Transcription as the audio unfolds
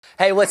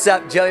Hey, what's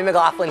up? Joey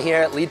McLaughlin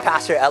here, lead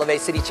pastor at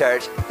Elevate City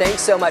Church.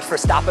 Thanks so much for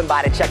stopping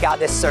by to check out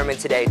this sermon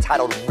today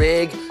titled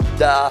Rig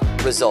the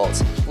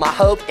Results. My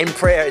hope and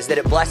prayer is that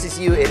it blesses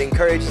you, it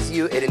encourages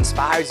you, it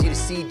inspires you to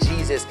see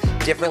Jesus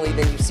differently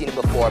than you've seen him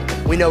before.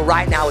 We know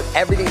right now with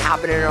everything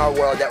happening in our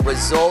world that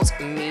results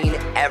mean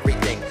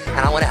everything. And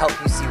I want to help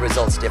you see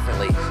results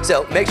differently.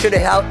 So make sure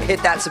to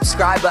hit that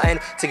subscribe button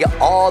to get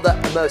all the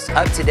most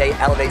up-to-date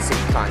Elevate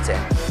City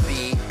content.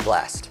 Be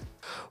blessed.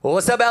 Well,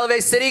 what's up,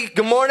 Elevate City?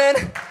 Good morning.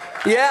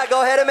 Yeah,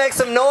 go ahead and make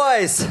some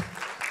noise.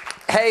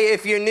 Hey,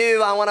 if you're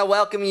new, I want to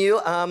welcome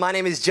you. My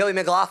name is Joey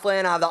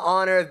McLaughlin. I have the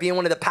honor of being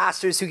one of the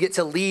pastors who get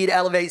to lead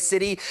Elevate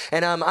City,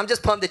 and I'm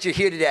just pumped that you're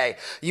here today.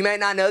 You may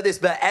not know this,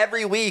 but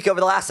every week over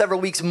the last several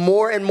weeks,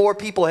 more and more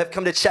people have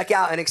come to check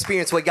out and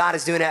experience what God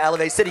is doing at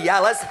Elevate City. Yeah,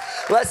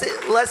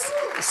 let's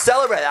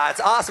celebrate that. It's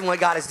awesome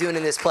what God is doing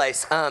in this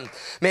place. Man,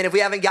 if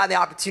we haven't gotten the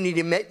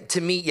opportunity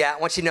to meet yet, I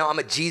want you to know I'm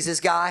a Jesus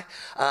guy.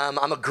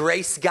 I'm a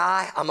grace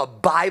guy. I'm a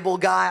Bible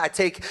guy. I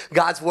take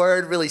God's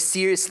word really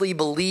seriously,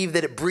 believe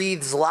that it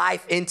breathes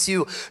life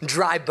into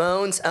dry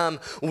bones.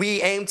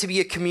 We aim to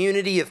be a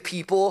community of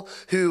people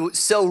who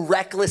so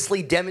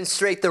recklessly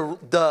demonstrate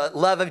the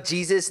love of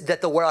Jesus that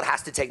the world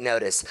has to take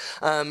notice.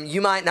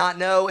 You might not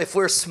know if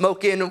we're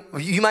smoking,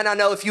 you might not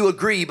know if you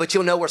agree, but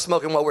you'll know we're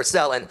smoking what we're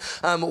selling.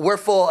 We're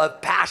full of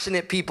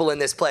passionate people in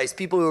this place,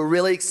 people who are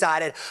really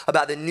excited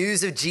about the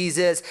news of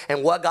Jesus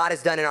and what God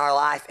has done in our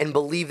life and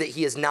believe that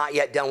he is not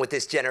yet done with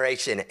this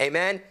generation.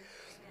 Amen?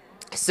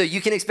 So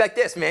you can expect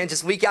this, man.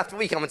 Just week after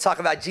week, I'm going to talk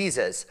about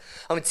Jesus.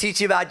 I'm going to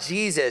teach you about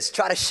Jesus,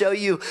 try to show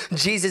you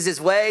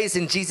Jesus' ways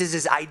and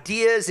Jesus'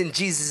 ideas and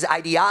Jesus'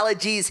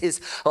 ideologies,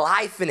 his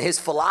life and his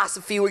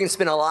philosophy. We're going to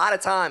spend a lot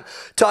of time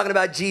talking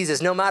about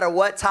Jesus. No matter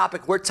what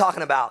topic we're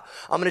talking about,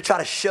 I'm going to try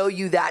to show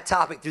you that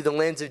topic through the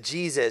lens of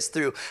Jesus,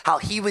 through how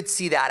he would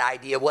see that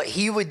idea, what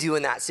he would do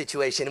in that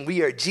situation.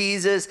 We are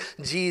Jesus,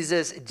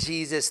 Jesus,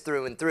 Jesus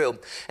through and through.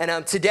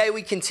 And today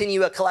we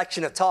continue a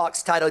collection of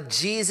talks titled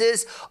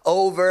Jesus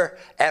Over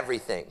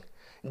Everything.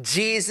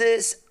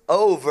 Jesus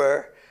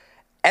over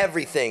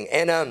everything.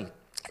 And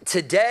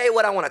today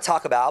what I want to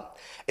talk about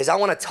is I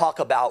want to talk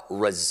about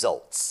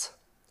results.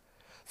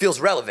 Feels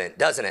relevant,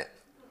 doesn't it?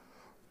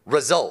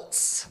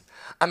 Results.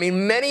 I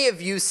mean, many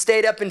of you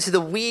stayed up into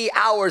the wee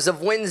hours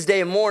of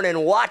Wednesday morning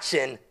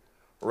watching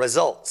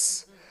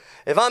results.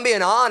 If I'm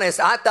being honest,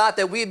 I thought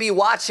that we'd be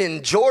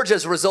watching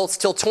Georgia's results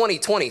till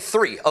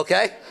 2023,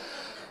 okay?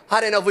 I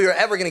didn't know if we were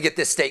ever going to get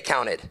this state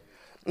counted.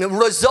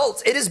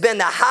 Results, it has been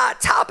the hot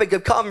topic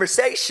of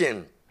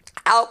conversation.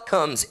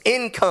 Outcomes,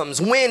 incomes,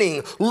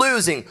 winning,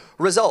 losing,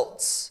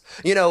 results.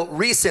 You know,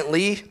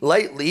 recently,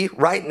 lately,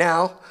 right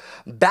now,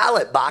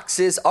 ballot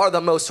boxes are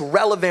the most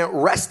relevant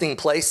resting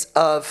place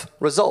of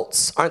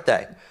results, aren't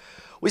they?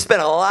 We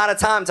spent a lot of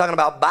time talking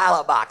about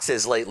ballot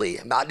boxes lately,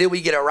 about did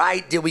we get it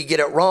right, did we get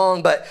it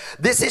wrong, but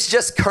this is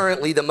just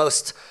currently the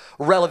most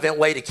relevant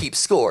way to keep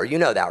score. You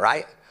know that,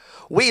 right?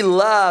 We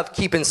love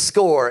keeping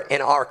score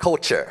in our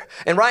culture.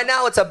 And right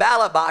now it's a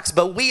ballot box,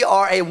 but we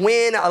are a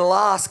win, a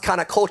loss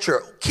kind of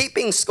culture.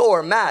 Keeping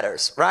score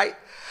matters, right?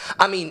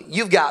 I mean,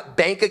 you've got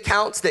bank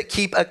accounts that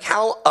keep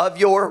account of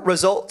your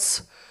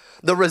results,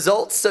 the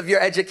results of your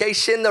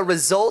education, the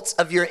results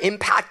of your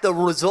impact, the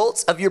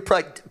results of your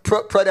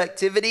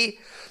productivity.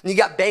 You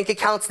got bank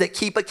accounts that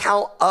keep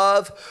account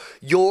of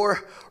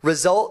your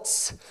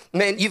results.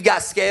 Man, you've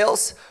got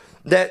scales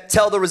that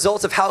tell the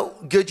results of how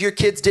good your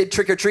kids did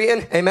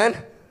trick-or-treating. Amen?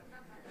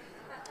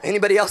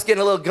 Anybody else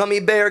getting a little gummy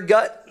bear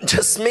gut?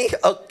 Just me?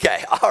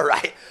 Okay, all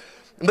right.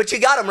 But you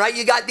got them, right?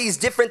 You got these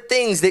different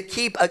things that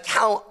keep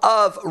account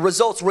of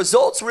results.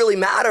 Results really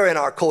matter in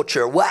our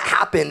culture. What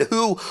happened?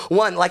 Who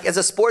won? Like as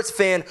a sports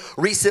fan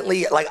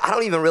recently, like I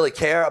don't even really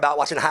care about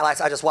watching highlights.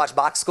 I just watch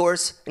box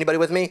scores. Anybody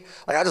with me?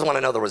 Like I just want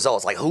to know the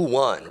results, like who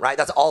won, right?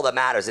 That's all that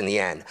matters in the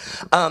end.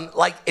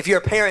 Like if you're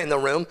a parent in the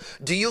room,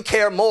 do you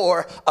care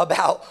more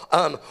about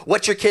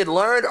what your kid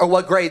learned or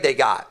what grade they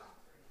got?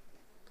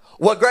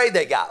 What grade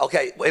they got?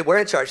 Okay, we're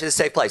in church. It's a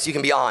safe place. You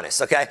can be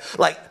honest, okay?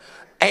 Like,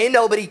 ain't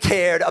nobody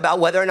cared about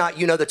whether or not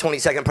you know the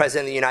 22nd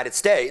president of the United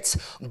States,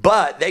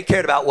 but they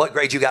cared about what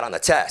grade you got on the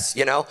test,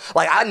 you know?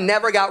 Like, I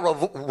never got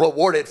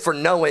rewarded for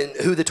knowing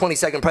who the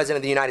 22nd president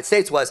of the United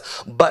States was,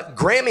 but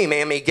Grammy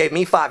Mammy gave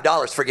me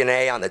 $5 for getting an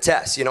A on the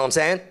test. You know what I'm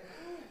saying?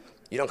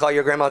 You don't call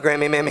your grandma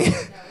Grammy Mammy?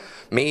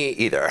 Me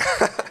either.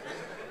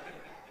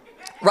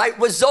 Right?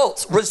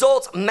 Results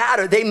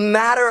matter. They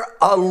matter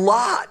a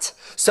lot.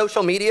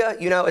 Social media,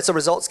 you know, it's a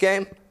results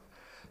game.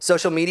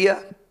 Social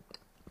media,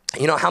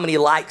 you know, how many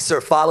likes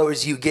or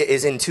followers you get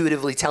is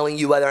intuitively telling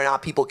you whether or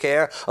not people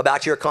care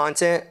about your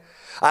content.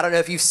 I don't know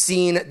if you've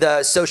seen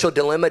the Social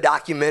Dilemma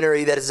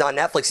documentary that is on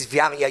Netflix. If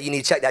you haven't yet, you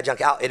need to check that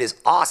junk out. It is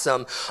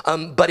awesome.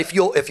 But if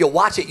you'll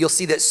watch it, you'll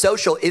see that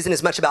social isn't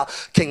as much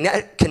about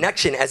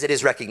connection as it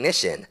is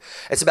recognition.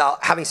 It's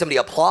about having somebody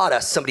applaud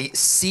us, somebody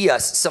see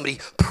us, somebody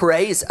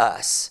praise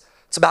us.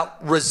 It's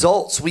about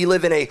results. We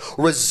live in a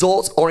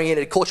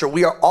results-oriented culture.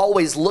 We are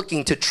always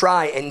looking to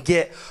try and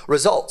get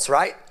results,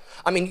 right?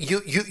 I mean,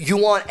 you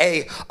want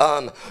a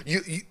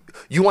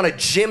You want a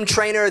gym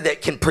trainer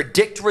that can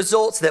predict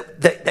results,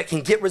 that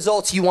can get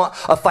results. You want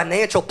a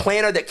financial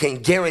planner that can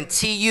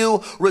guarantee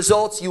you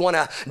results. You want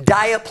a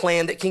diet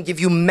plan that can give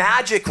you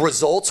magic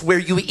results where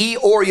you eat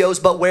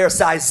Oreos but wear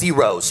size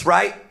zeros,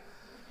 right?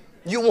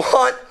 You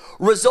want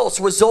results.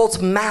 Results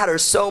matter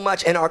so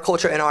much in our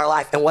culture, in our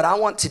life. And what I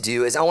want to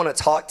do is I want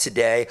to talk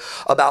today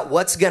about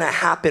what's going to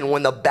happen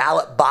when the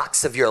ballot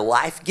box of your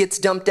life gets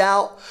dumped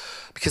out,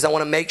 because I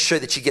want to make sure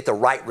that you get the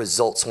right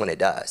results when it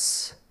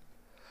does.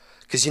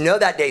 Because you know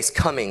that day's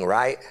coming,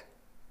 right?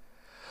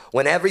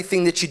 When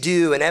everything that you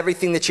do and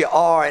everything that you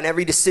are and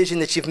every decision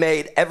that you've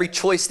made, every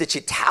choice that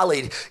you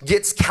tallied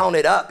gets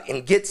counted up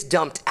and gets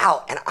dumped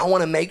out. And I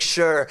want to make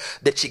sure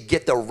that you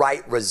get the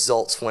right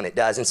results when it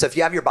does. And so if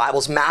you have your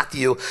Bibles,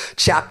 Matthew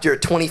chapter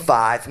 25,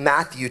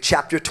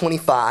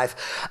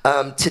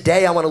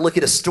 today I want to look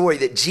at a story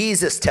that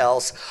Jesus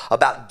tells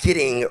about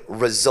getting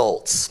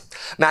results.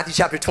 Matthew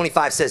chapter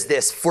 25 says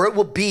this, "For it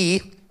will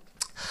be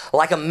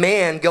like a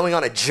man going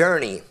on a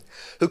journey,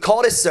 who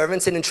called his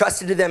servants and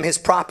entrusted to them his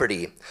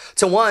property.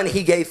 To one,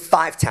 he gave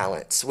 5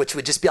 talents, which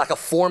would just be like a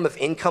form of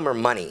income or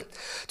money.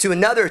 To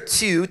another,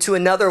 2, to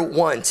another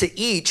 1, to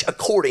each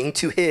according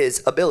to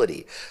his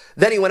ability.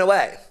 Then he went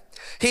away.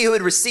 He who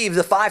had received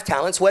the 5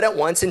 talents went at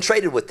once and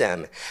traded with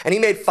them, and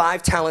he made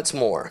 5 talents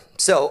more.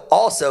 So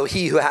also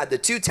he who had the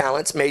 2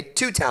 talents made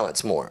 2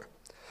 talents more.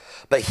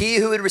 But he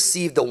who had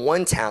received the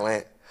 1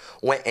 talent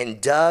went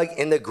and dug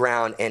in the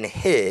ground and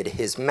hid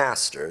his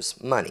master's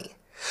money.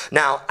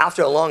 Now,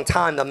 after a long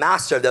time, the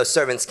master of those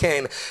servants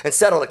came and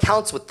settled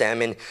accounts with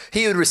them. And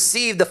he who had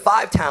received the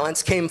 5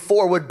 talents came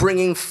forward,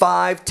 bringing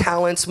 5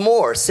 talents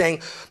more,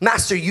 saying,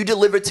 'Master, you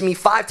delivered to me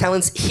 5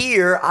 talents.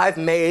 Here I've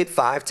made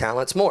 5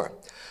 talents more.'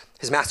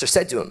 His master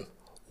said to him,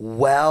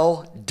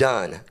 'Well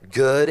done,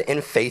 good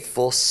and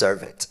faithful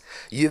servant.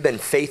 You've been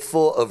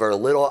faithful over a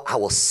little. I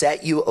will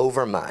set you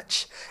over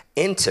much.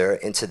 Enter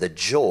into the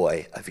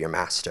joy of your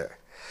master.'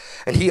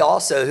 And he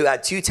also, who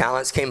had 2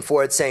 talents, came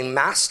forward saying,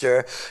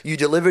 'Master, you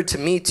delivered to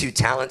me 2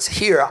 talents.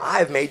 Here I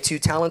have made 2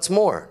 talents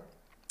more.'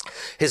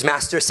 His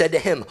master said to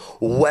him,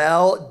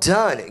 'Well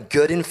done,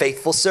 good and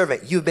faithful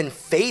servant. You've been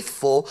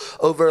faithful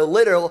over a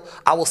little.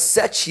 I will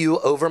set you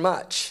over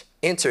much.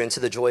 Enter into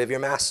the joy of your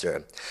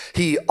master.'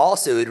 He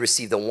also, who had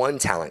received the 1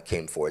 talent,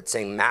 came forward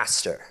saying,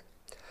 'Master,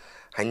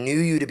 I knew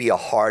you to be a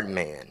hard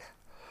man,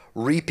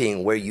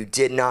 reaping where you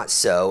did not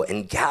sow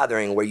and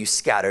gathering where you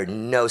scattered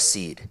no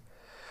seed.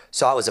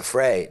 So I was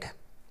afraid,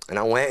 and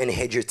I went and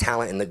hid your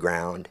talent in the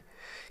ground.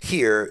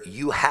 Here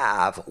you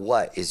have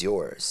what is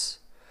yours.'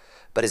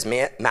 But his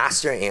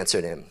master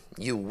answered him,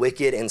 'You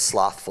wicked and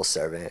slothful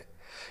servant.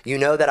 You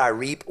know that I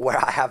reap where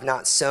I have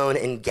not sown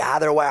and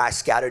gather where I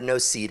scattered no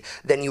seed.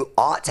 Then you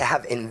ought to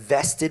have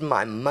invested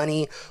my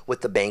money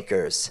with the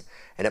bankers,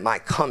 and at my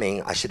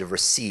coming I should have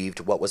received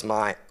what was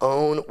my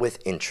own with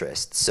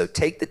interest. So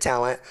take the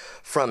talent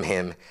from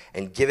him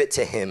and give it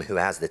to him who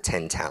has the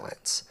 10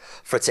 talents.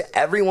 For to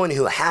everyone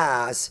who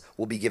has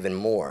will be given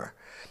more,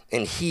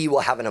 and he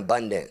will have an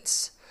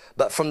abundance.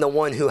 But from the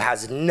one who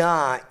has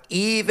not,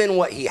 even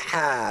what he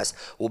has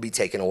will be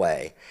taken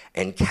away.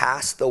 And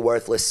cast the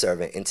worthless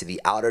servant into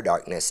the outer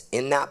darkness.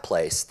 In that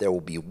place there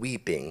will be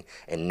weeping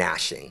and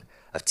gnashing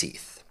of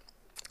teeth.'"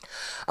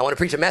 I want to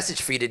preach a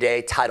message for you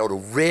today titled,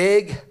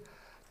 "Rig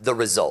the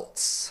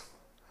Results."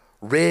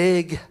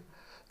 Rig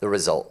the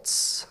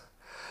results.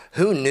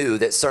 Who knew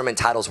that sermon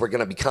titles were going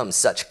to become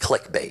such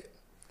clickbait?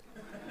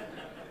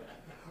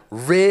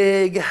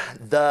 Rig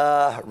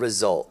the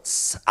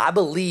results. I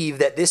believe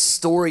that this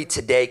story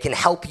today can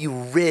help you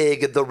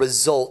rig the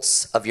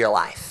results of your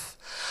life.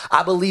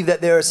 I believe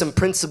that there are some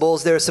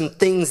principles, there are some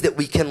things that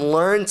we can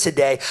learn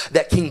today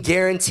that can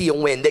guarantee a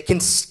win, that can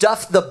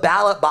stuff the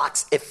ballot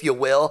box, if you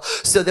will,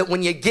 so that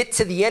when you get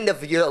to the end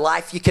of your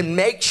life, you can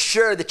make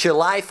sure that your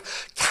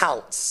life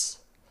counts.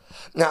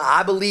 Now,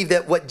 I believe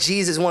that what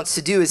Jesus wants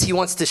to do is he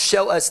wants to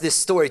show us this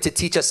story to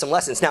teach us some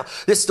lessons. Now,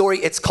 this story,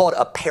 it's called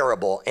a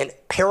parable, and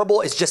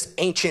parable is just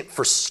ancient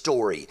for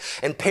story,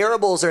 and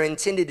parables are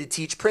intended to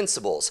teach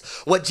principles.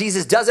 What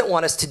Jesus doesn't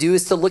want us to do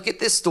is to look at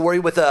this story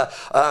with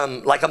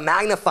like a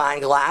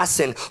magnifying glass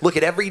and look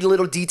at every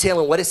little detail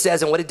and what it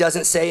says and what it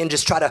doesn't say and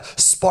just try to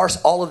sparse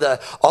all of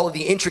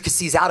the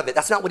intricacies out of it.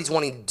 That's not what he's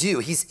wanting to do.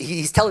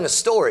 He's telling a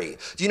story.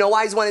 Do you know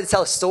why he's wanting to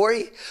tell a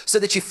story? So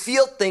that you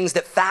feel things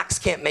that facts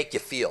can't make you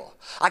feel.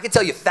 I could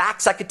tell you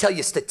facts, I could tell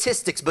you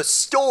statistics, but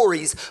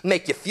stories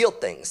make you feel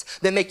things.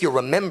 They make you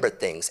remember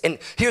things. And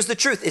here's the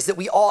truth, is that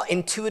we all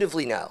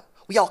intuitively know,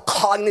 we all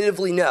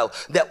cognitively know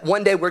that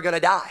one day we're gonna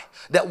die,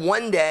 that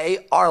one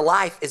day our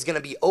life is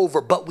gonna be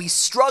over, but we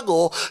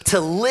struggle to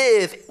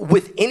live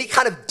with any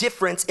kind of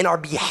difference in our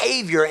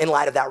behavior in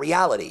light of that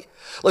reality.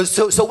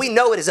 So we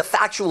know it is a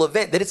factual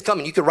event, that it's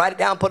coming. You can write it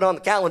down, put it on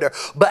the calendar,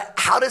 but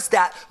how does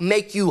that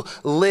make you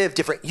live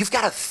different? You've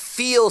got to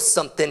feel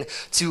something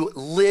to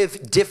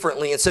live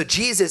differently. And so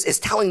Jesus is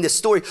telling this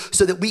story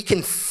so that we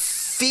can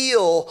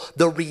feel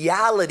the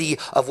reality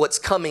of what's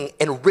coming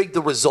and rig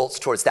the results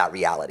towards that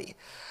reality.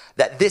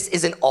 that this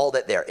isn't all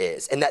that there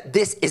is, and that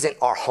this isn't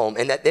our home,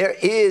 and that there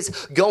is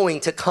going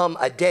to come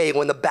a day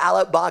when the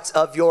ballot box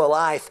of your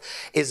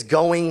life is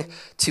going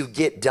to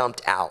get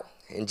dumped out.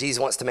 And Jesus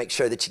wants to make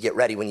sure that you get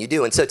ready when you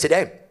do. And so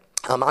today,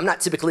 I'm not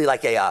typically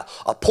like a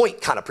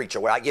point kind of preacher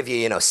where I give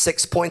you,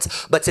 6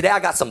 points, but today I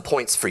got some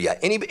points for you.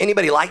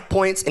 Anybody like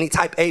points? Any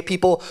type A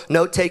people,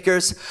 note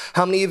takers?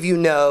 How many of you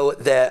know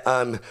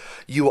that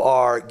you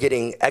are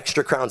getting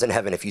extra crowns in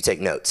heaven if you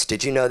take notes?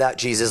 Did you know that?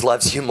 Jesus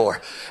loves you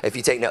more if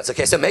you take notes.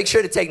 Okay, so make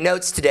sure to take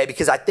notes today,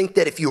 because I think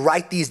that if you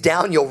write these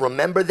down, you'll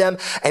remember them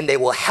and they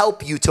will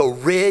help you to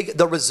rig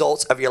the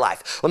results of your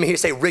life. Let me hear you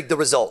say, rig the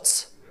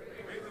results.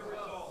 Rig the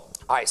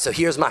results. All right, so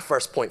here's my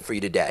first point for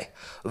you today.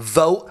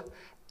 Vote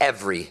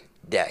every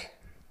day.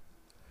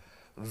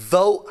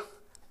 Vote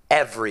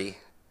every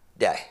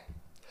day.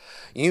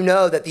 You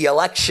know that the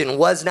election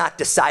was not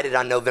decided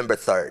on November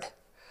 3rd.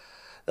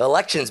 The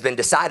election's been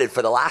decided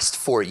for the last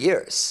 4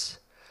 years.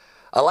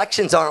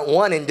 Elections aren't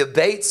won in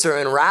debates or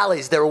in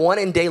rallies, they're won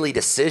in daily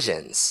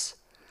decisions.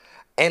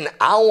 And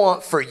I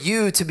want for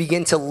you to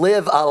begin to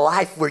live a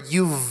life where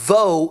you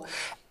vote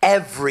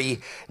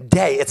every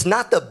day. It's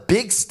not the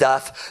big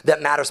stuff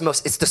that matters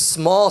most. It's the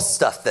small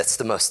stuff that's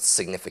the most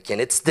significant.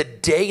 It's the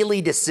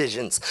daily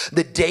decisions,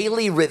 the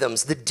daily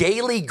rhythms, the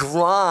daily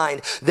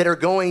grind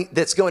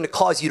that's going to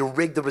cause you to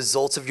rig the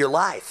results of your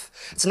life.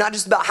 It's not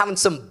just about having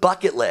some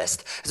bucket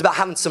list. It's about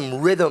having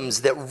some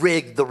rhythms that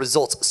rig the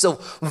results.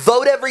 So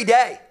vote every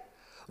day.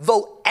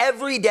 Vote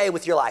every day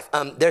with your life.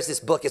 There's this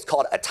book, it's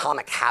called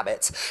Atomic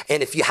Habits.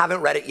 And if you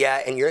haven't read it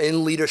yet and you're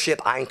in leadership,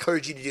 I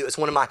encourage you to do it. It's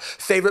one of my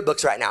favorite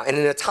books right now. And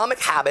in Atomic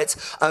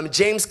Habits,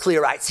 James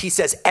Clear writes, he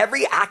says,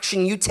 every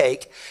action you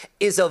take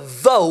is a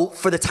vote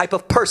for the type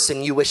of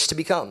person you wish to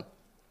become.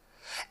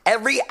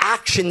 Every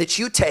action that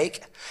you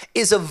take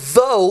is a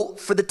vote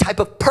for the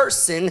type of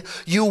person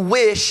you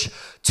wish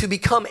to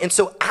become. And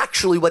so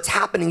actually what's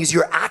happening is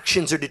your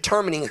actions are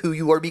determining who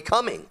you are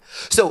becoming.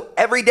 So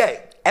every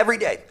day,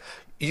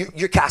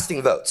 you're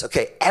casting votes,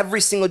 okay? Every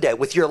single day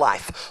with your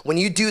life. When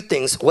you do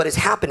things, what is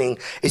happening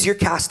is you're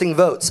casting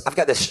votes. I've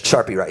got this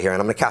Sharpie right here, and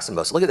I'm gonna cast some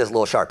votes. Look at this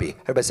little Sharpie.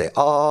 Everybody say,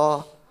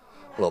 "Aw,"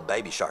 little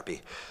baby Sharpie.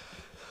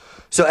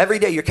 So every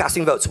day you're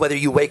casting votes, whether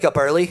you wake up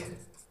early.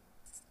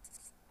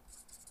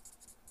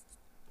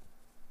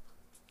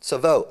 So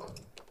vote.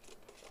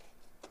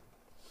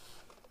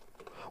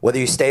 Whether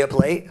you stay up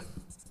late.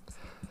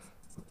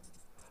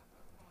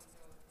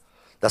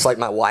 That's like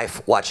my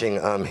wife watching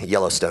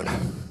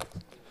Yellowstone.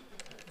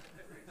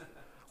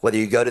 Whether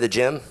you go to the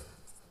gym,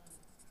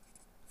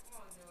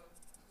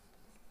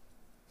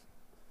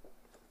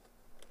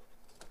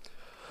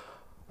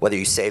 whether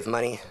you save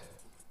money,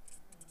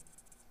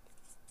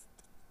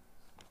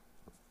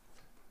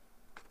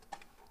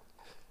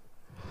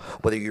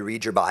 whether you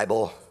read your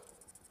Bible,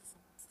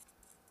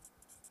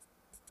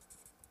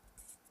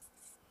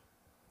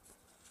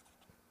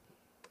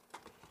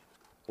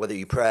 whether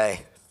you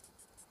pray,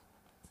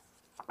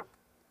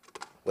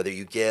 whether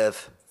you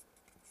give,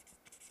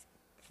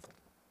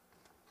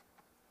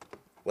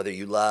 whether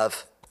you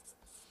love,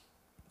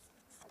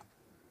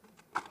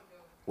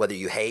 whether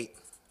you hate,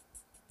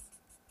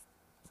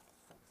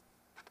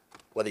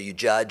 whether you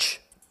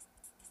judge,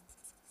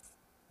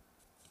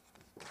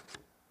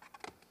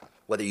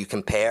 whether you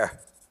compare,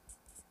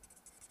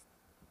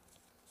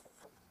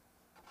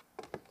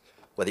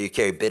 whether you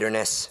carry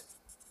bitterness,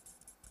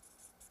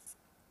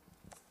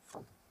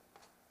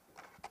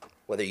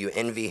 whether you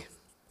envy,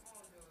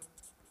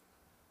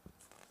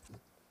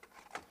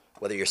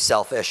 whether you're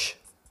selfish,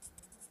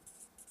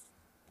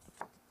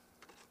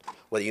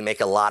 whether you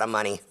make a lot of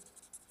money,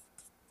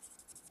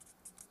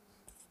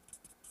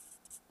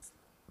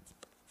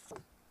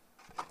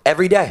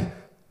 every day,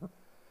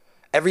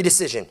 every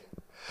decision,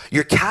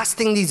 you're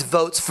casting these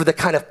votes for the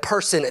kind of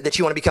person that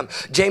you want to become.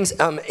 James,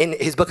 in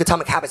his book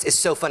Atomic Habits, is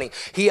so funny.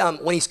 He,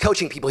 when he's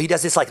coaching people, he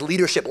does this like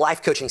leadership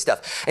life coaching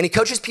stuff, and he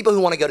coaches people who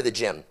want to go to the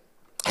gym.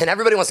 And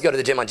everybody wants to go to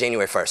the gym on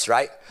January 1st,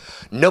 right?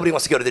 Nobody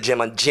wants to go to the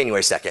gym on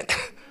January 2nd.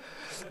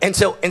 And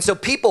so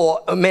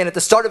people, man, at the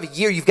start of a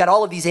year, you've got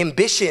all of these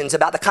ambitions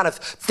about the kind of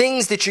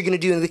things that you're going to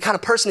do and the kind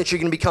of person that you're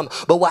going to become.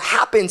 But what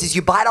happens is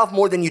you bite off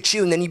more than you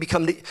chew, and then you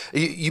become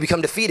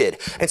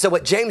defeated. And so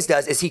what James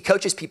does is he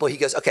coaches people. He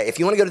goes, okay, if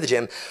you want to go to the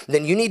gym,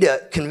 then you need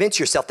to convince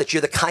yourself that you're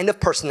the kind of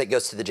person that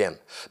goes to the gym.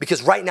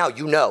 Because right now,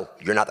 you know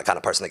you're not the kind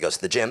of person that goes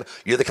to the gym.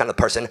 You're the kind of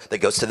person that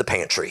goes to the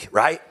pantry,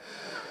 right?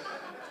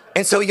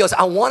 And so he goes,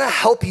 I want to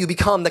help you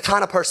become the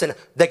kind of person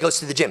that goes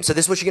to the gym. So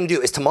this is what you're going to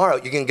do is tomorrow,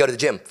 you're going to go to the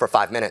gym for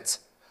 5 minutes.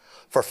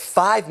 For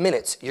 5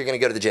 minutes, you're gonna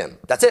go to the gym.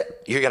 That's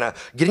it. You're gonna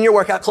get in your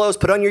workout clothes,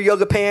 put on your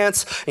yoga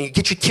pants, and you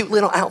get your cute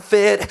little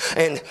outfit,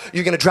 and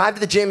you're gonna drive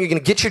to the gym, you're gonna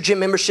get your gym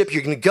membership,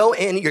 you're gonna go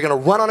in, you're gonna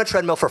run on a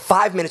treadmill for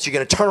 5 minutes, you're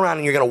gonna turn around,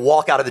 and you're gonna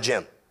walk out of the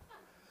gym.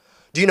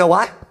 Do you know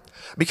why?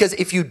 Because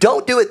if you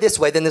don't do it this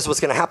way, then this is what's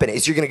gonna happen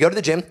is you're gonna go to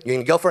the gym, you're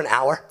gonna go for an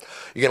hour,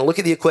 you're gonna look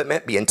at the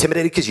equipment, be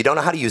intimidated because you don't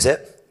know how to use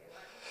it.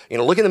 You're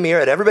gonna look in the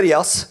mirror at everybody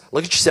else,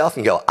 look at yourself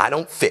and go, I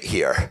don't fit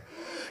here.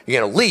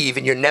 you're gonna leave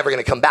and you're never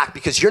gonna come back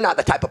because you're not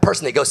the type of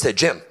person that goes to the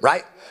gym,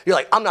 right? You're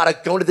like, I'm not a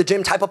going to the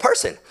gym type of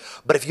person.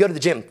 But if you go to the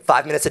gym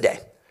 5 minutes a day,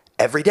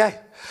 every day,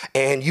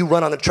 and you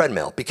run on a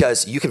treadmill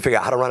because you can figure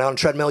out how to run on a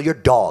treadmill, your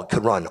dog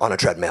could run on a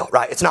treadmill,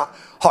 right? It's not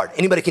hard.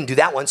 Anybody can do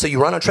that one. So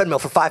you run on a treadmill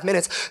for 5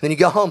 minutes, then you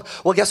go home.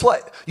 Well, guess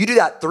what? You do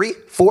that 3,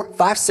 4,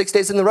 5, 6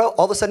 days in a row,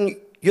 all of a sudden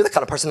you're the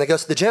kind of person that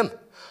goes to the gym.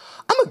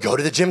 I'm a go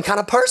to the gym kind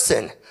of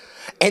person.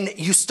 And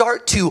you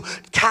start to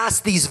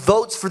cast these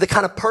votes for the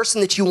kind of person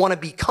that you want to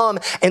become,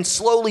 and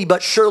slowly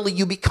but surely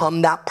you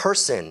become that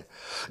person.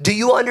 Do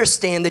you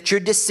understand that your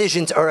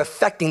decisions are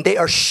affecting, they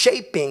are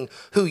shaping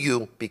who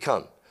you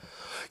become?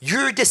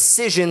 Your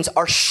decisions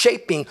are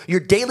shaping, your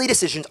daily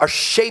decisions are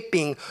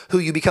shaping who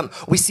you become.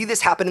 We see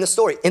this happen in the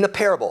story, in the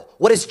parable.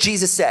 What does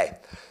Jesus say?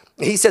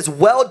 He says,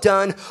 well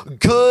done,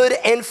 good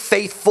and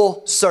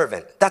faithful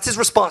servant. That's his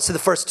response to the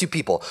first two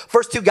people.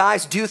 First two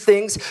guys do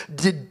things,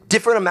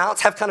 different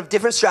amounts, have kind of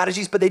different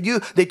strategies, but they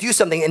do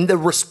something. And the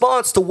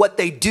response to what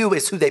they do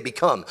is who they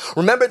become.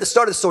 Remember at the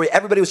start of the story,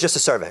 everybody was just a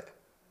servant.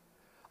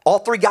 All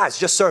three guys,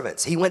 just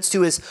servants. He went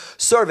to his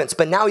servants,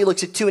 but now he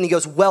looks at two and he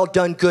goes, well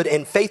done, good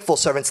and faithful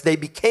servants. They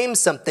became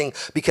something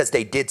because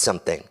they did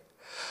something.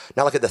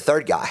 Now look at the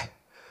third guy.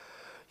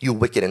 You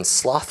wicked and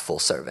slothful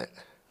servant.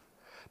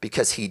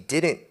 Because he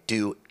didn't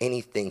do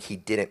anything, he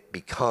didn't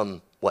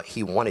become what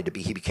he wanted to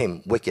be. He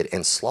became wicked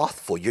and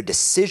slothful. Your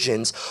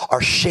decisions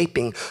are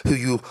shaping who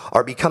you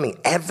are becoming.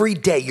 Every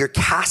day you're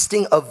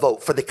casting a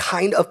vote for the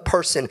kind of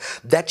person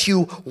that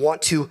you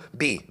want to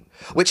be,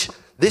 which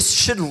this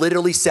should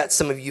literally set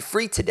some of you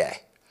free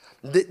today.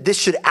 This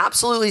should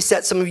absolutely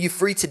set some of you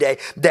free today,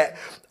 that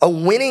a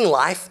winning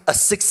life, a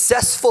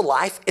successful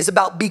life is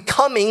about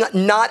becoming,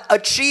 not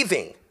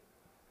achieving.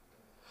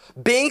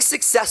 Being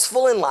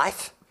successful in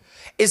life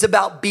is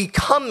about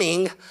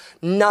becoming,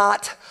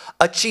 not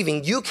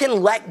achieving. You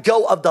can let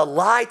go of the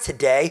lie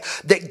today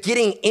that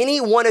getting any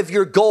one of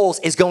your goals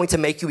is going to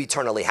make you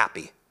eternally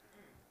happy.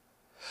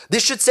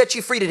 This should set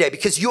you free today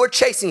because you're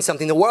chasing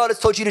something. The world has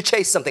told you to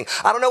chase something.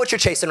 I don't know what you're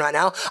chasing right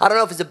now. I don't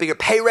know if it's a bigger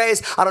pay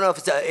raise. I don't know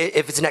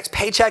if it's the next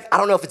paycheck. I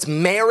don't know if it's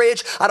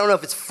marriage. I don't know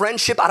if it's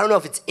friendship. I don't know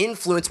if it's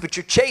influence, but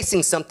you're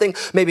chasing something,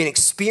 maybe an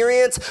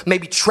experience,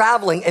 maybe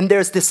traveling. And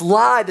there's this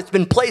lie that's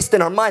been placed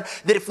in our mind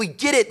that if we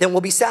get it, then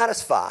we'll be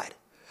satisfied.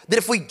 That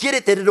if we get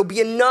it, that it'll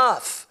be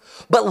enough.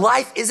 But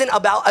life isn't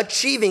about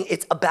achieving.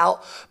 It's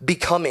about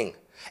becoming.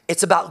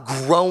 It's about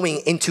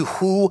growing into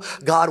who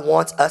God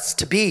wants us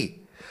to be.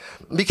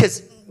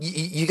 Because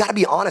you got to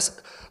be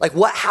honest. Like,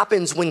 what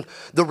happens when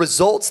the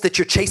results that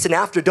you're chasing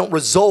after don't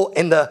result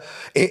in the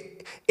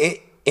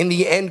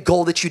end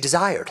goal that you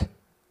desired?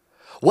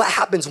 What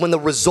happens when the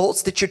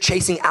results that you're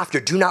chasing after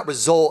do not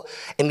result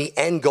in the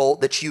end goal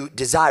that you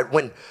desired?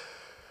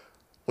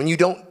 When you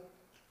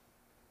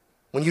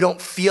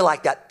don't feel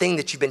like that thing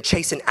that you've been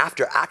chasing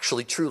after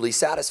actually truly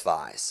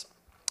satisfies.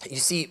 You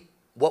see,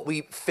 what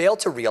we fail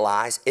to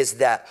realize is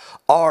that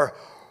our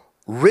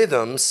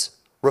rhythms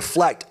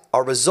reflect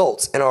our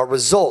results, and our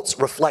results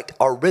reflect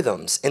our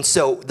rhythms. And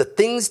so the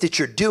things that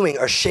you're doing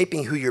are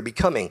shaping who you're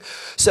becoming.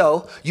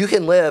 So you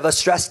can live a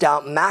stressed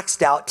out,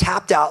 maxed out,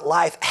 tapped out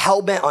life,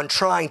 hell-bent on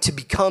trying to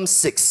become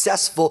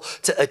successful,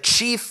 to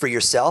achieve for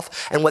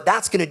yourself. And what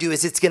that's gonna do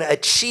is it's gonna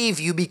achieve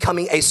you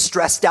becoming a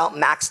stressed out,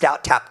 maxed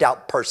out, tapped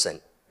out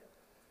person.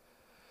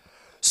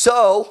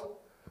 So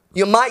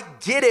you might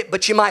get it,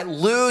 but you might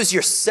lose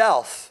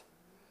yourself.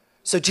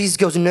 So Jesus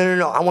goes,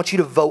 no. I want you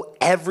to vote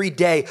every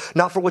day,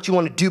 not for what you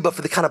want to do, but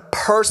for the kind of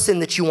person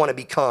that you want to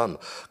become.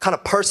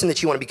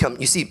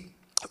 You see,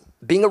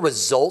 being a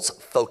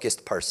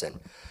results-focused person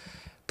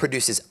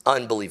produces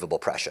unbelievable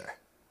pressure.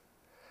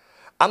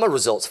 I'm a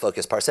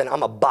results-focused person.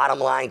 I'm a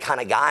bottom-line kind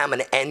of guy. I'm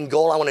an end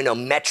goal. I want to know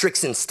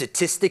metrics and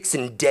statistics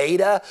and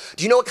data.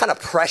 Do you know what kind of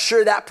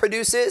pressure that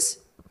produces?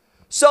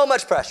 So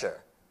much pressure.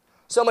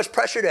 So much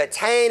pressure to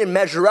attain and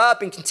measure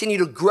up and continue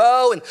to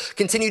grow and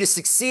continue to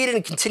succeed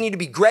and continue to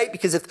be great,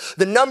 because if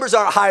the numbers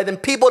aren't higher, then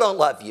people don't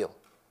love you.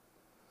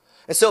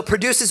 And so it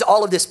produces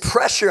all of this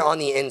pressure on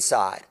the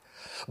inside.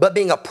 But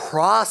being a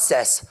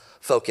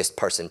process-focused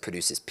person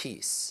produces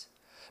peace.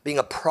 Being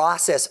a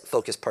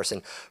process-focused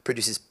person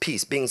produces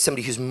peace. Being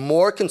somebody who's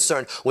more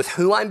concerned with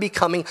who I'm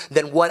becoming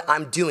than what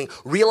I'm doing.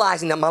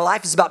 Realizing that my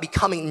life is about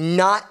becoming,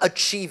 not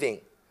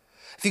achieving.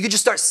 If you could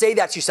just start saying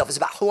that to yourself, it's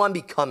about who I'm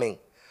becoming.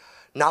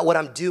 Not what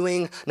I'm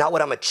doing, not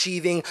what I'm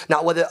achieving,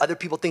 not whether other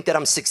people think that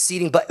I'm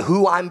succeeding, but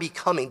who I'm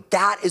becoming.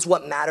 That is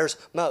what matters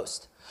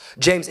most.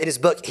 James, in his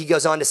book, he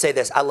goes on to say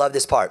this. I love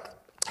this part.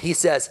 He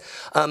says,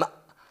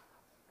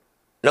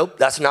 nope,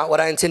 that's not what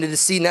I intended to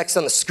see next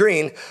on the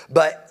screen.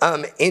 But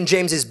in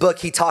James's book,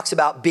 he talks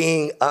about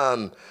being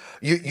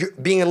you're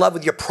being in love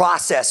with your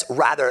process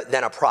rather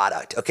than a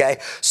product, okay?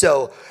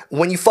 So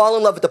when you fall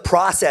in love with the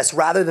process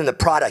rather than the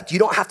product, you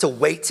don't have to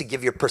wait to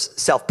give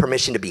yourself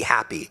permission to be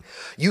happy.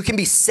 You can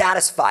be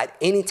satisfied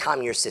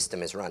anytime your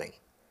system is running.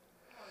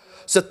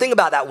 So think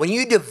about that. When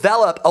you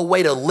develop a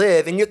way to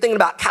live and you're thinking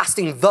about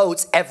casting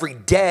votes every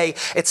day,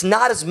 it's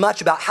not as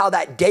much about how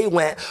that day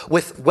went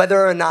with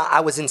whether or not I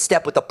was in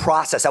step with the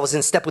process. I was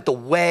in step with the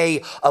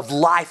way of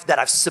life that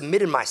I've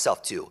submitted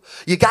myself to.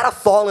 You got to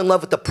fall in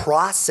love with the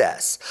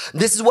process.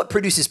 This is what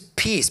produces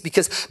peace,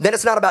 because then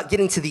it's not about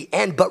getting to the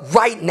end, but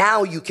right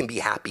now you can be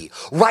happy.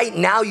 Right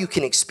now you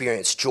can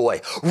experience joy.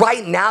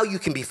 Right now you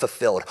can be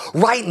fulfilled.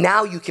 Right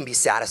now you can be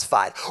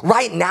satisfied.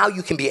 Right now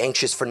you can be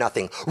anxious for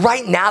nothing.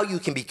 Right now you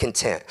can be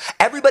content.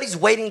 Everybody's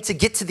waiting to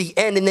get to the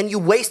end, and then you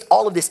waste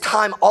all of this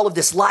time, all of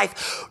this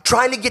life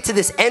trying to get to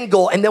this end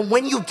goal, and then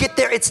when you get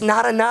there, it's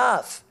not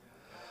enough.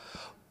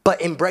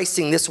 But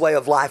embracing this way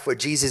of life where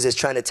Jesus is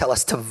trying to tell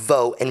us to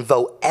vote and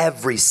vote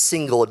every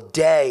single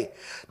day,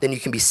 then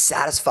you can be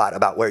satisfied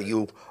about where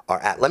you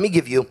are at. Let me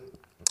give you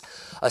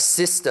a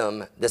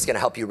system that's going to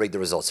help you rig the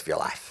results of your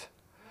life.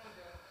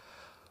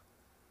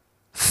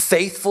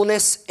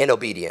 Faithfulness and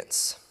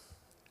obedience.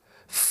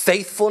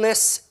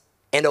 Faithfulness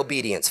and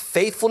obedience.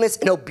 Faithfulness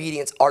and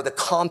obedience are the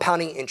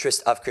compounding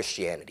interest of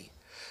Christianity.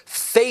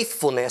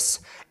 Faithfulness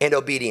and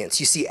obedience.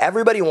 You see,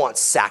 everybody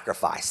wants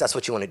sacrifice. That's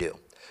what you want to do.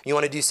 You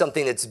want to do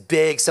something that's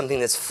big, something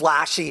that's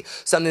flashy,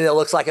 something that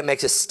looks like it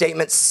makes a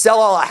statement. Sell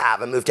all I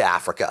have and move to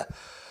Africa.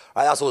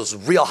 Right? That's what was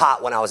real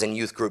hot when I was in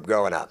youth group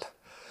growing up.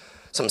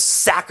 Some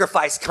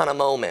sacrifice kind of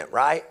moment,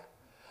 right?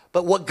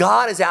 But what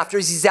God is after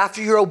is he's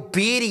after your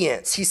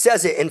obedience. He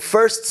says it in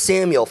 1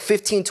 Samuel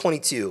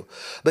 15:22.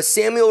 But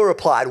Samuel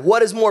replied,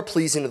 what is more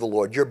pleasing to the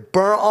Lord, your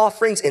burnt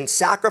offerings and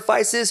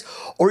sacrifices,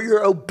 or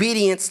your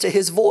obedience to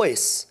his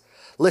voice?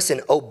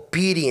 Listen,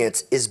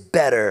 obedience is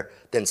better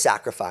than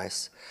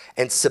sacrifice,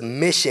 and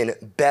submission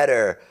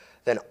better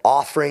than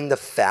offering the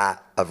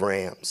fat of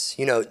rams.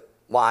 You know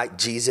why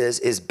Jesus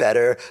is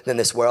better than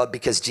this world?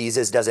 Because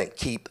Jesus doesn't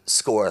keep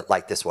score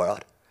like this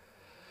world.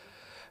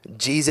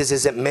 Jesus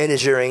isn't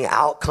measuring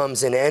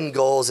outcomes and end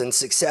goals and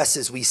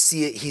successes. We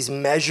see it. He's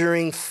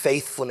measuring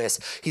faithfulness.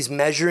 He's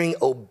measuring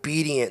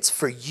obedience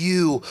for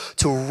you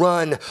to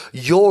run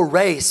your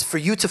race, for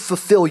you to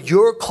fulfill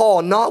your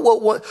call, not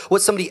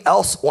what somebody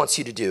else wants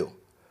you to do,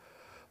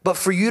 but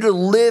for you to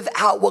live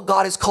out what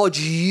God has called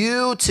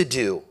you to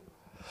do.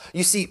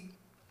 You see,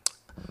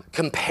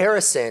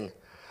 comparison,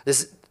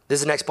 this is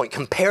the next point.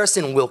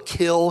 Comparison will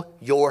kill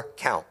your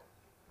count.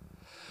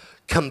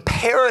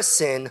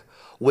 Comparison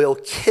will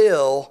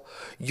kill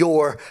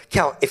your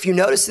count. If you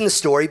notice in the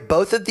story,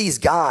 both of these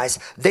guys,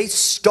 they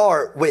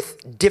start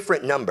with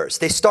different numbers.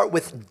 They start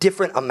with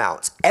different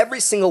amounts. Every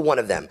single one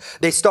of them,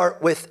 they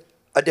start with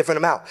a different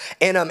amount.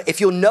 And if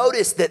you'll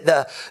notice that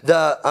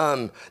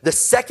the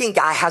second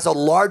guy has a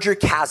larger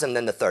chasm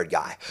than the third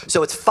guy.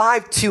 So it's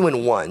 5, 2,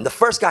 and 1. The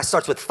first guy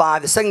starts with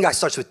 5. The second guy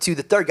starts with 2.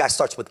 The third guy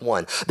starts with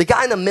 1. The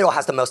guy in the middle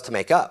has the most to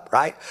make up,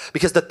 right?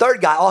 Because the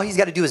third guy, all he's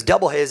got to do is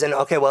double his, and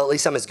okay, well, at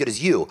least I'm as good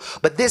as you.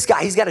 But this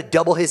guy, he's got to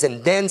double his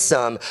and then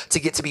some to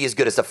get to be as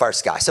good as the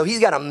first guy. So he's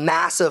got a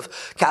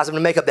massive chasm to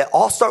make up. They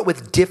all start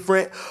with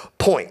different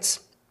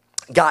points.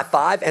 Guy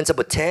 5 ends up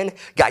with 10.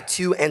 Guy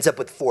 2 ends up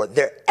with 4.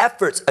 Their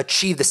efforts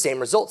achieve the same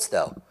results,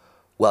 though.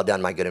 Well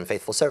done, my good and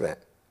faithful servant.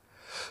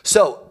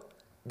 So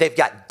they've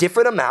got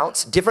different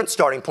amounts, different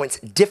starting points,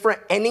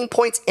 different ending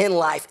points in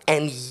life,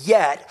 and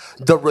yet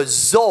the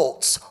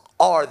results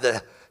are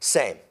the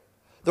same.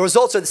 The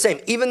results are the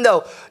same. Even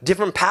though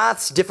different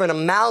paths, different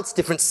amounts,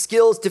 different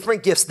skills,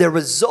 different gifts, their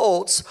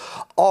results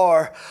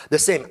are the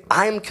same.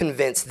 I'm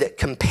convinced that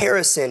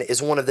comparison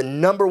is one of the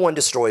number one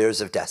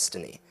destroyers of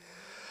destiny.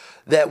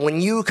 That when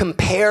you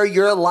compare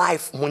your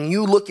life, when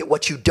you look at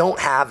what you don't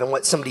have and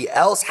what somebody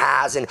else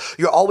has, and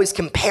you're always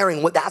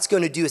comparing, what that's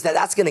going to do is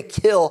that's going to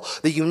kill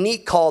the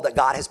unique call that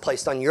God has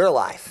placed on your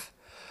life.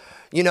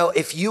 You know,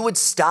 if you would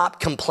stop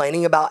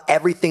complaining about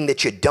everything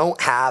that you don't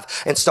have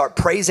and start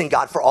praising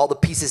God for all the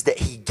pieces that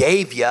he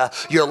gave you,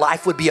 your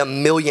life would be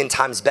 1,000,000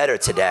 times better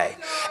today.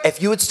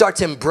 If you would start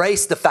to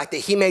embrace the fact that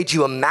he made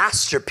you a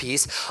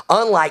masterpiece,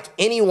 unlike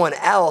anyone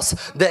else,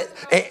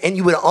 and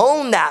you would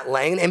own that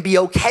lane and be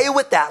okay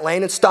with that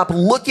lane and stop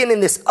looking in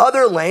this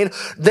other lane,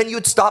 then you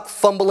would stop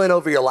fumbling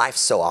over your life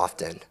so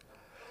often.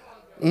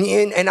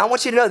 And I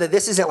want you to know that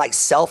this isn't like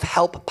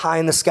self-help pie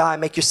in the sky,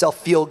 make yourself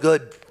feel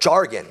good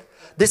jargon.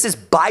 This is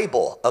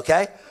Bible,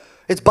 okay?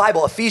 It's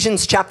Bible.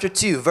 Ephesians chapter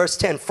 2, verse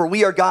 10. For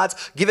we are God's,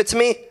 give it to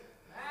me,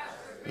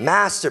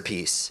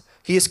 masterpiece.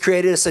 He has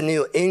created us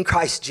anew in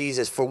Christ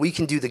Jesus, for we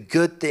can do the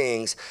good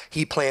things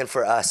he planned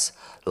for us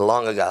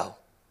long ago.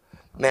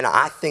 Man,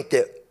 I think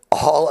that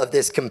all of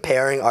this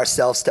comparing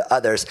ourselves to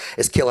others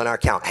is killing our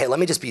count. Hey, let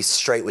me just be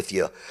straight with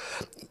you.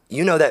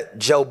 You know that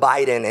Joe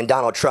Biden and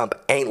Donald Trump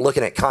ain't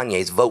looking at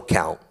Kanye's vote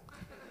count.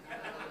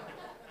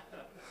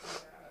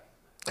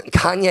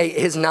 Kanye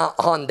is not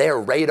on their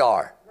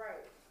radar.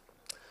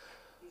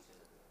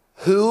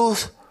 Who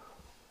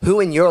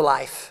in your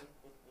life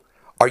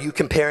are you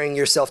comparing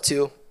yourself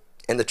to?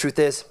 And the truth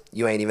is,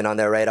 you ain't even on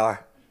their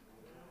radar.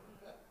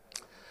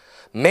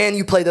 Man,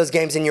 you play those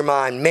games in your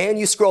mind. Man,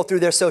 you scroll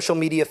through their social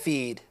media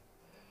feed.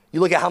 You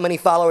look at how many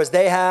followers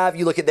they have.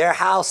 You look at their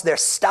house, their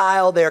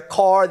style, their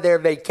car, their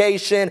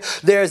vacation.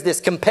 There's this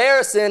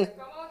comparison.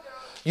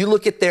 You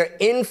look at their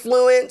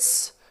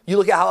influence. You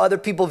look at how other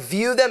people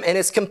view them, and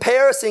it's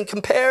comparison,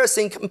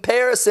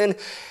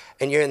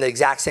 and you're in the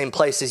exact same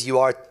place as you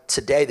are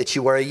today that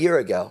you were a year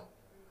ago.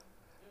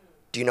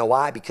 Do you know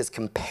why? Because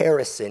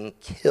comparison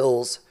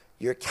kills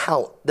your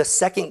count. The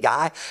second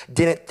guy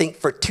didn't think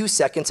for 2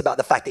 seconds about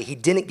the fact that he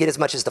didn't get as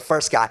much as the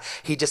first guy.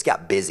 He just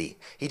got busy.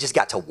 He just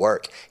got to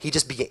work. He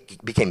just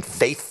became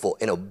faithful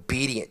and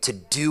obedient to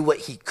do what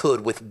he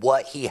could with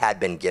what he had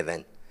been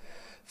given.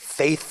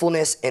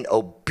 Faithfulness and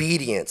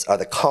obedience are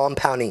the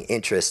compounding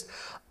interest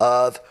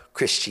of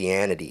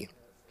Christianity.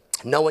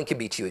 No one can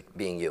beat you at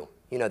being you.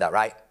 You know that,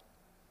 right?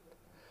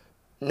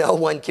 No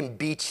one can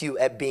beat you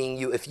at being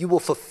you. If you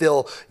will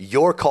fulfill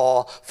your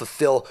call,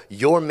 fulfill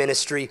your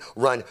ministry,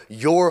 run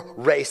your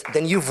race,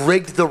 then you've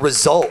rigged the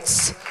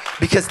results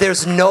because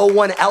there's no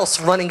one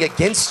else running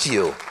against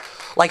you.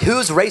 Like,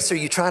 whose race are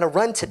you trying to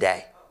run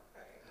today?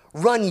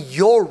 Run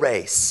your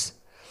race.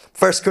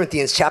 1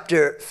 Corinthians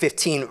chapter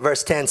 15,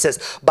 verse 10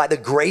 says, by the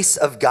grace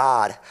of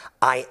God,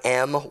 I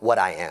am what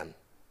I am.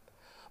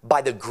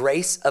 By the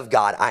grace of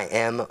God, I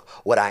am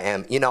what I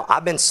am. You know,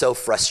 I've been so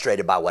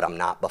frustrated by what I'm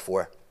not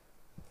before.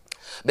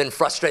 Been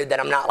frustrated that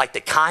I'm not like the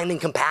kind and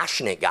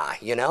compassionate guy,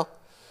 you know?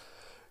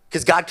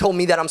 Because God told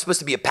me that I'm supposed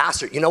to be a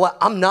pastor. You know what?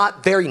 I'm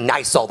not very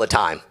nice all the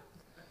time.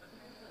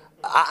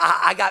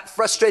 I got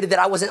frustrated that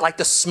I wasn't like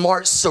the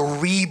smart,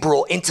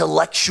 cerebral,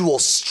 intellectual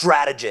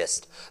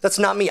strategist. That's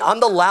not me. I'm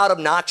the loud,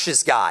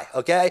 obnoxious guy,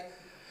 okay?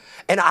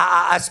 And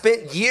I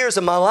spent years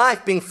of my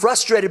life being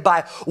frustrated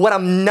by what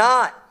I'm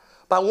not,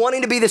 by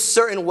wanting to be this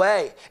certain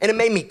way. And it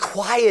made me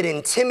quiet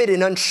and timid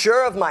and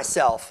unsure of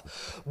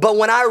myself. But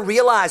when I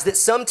realized that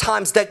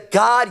sometimes that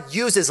God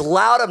uses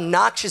loud,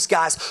 obnoxious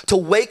guys to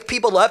wake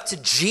people up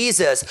to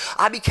Jesus,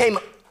 I became,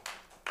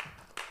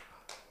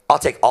 I'll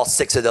take all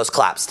 6 of those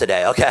claps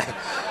today, okay?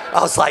 I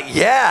was like,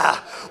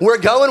 yeah, we're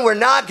going, we're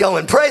not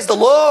going. Praise the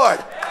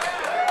Lord.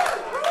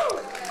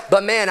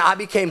 But man, I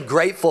became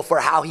grateful for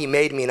how he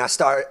made me, and I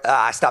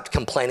stopped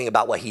complaining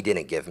about what he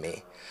didn't give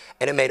me.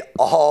 And it made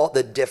all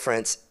the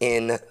difference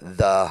in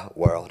the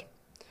world.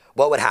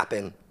 What would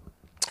happen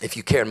if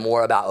you cared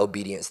more about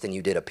obedience than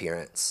you did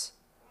appearance?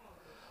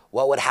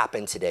 What would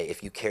happen today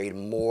if you cared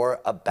more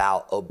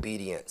about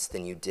obedience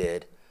than you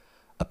did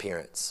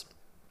appearance?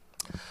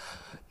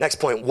 Next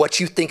point, what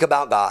you think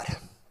about God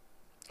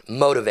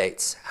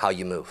motivates how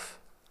you move.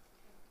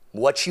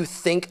 What you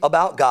think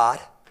about God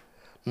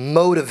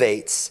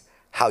motivates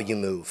how you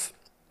move.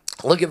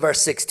 Look at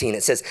verse 16.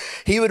 It says,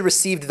 he who had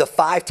received the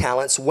 5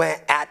 talents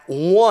went at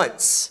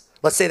once.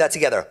 Let's say that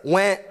together.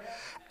 Went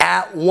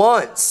at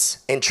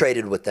once and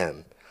traded with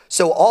them.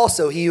 So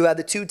also he who had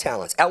the 2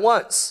 talents at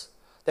once.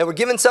 They were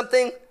given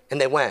something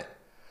and they went.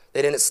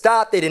 They didn't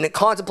stop. They didn't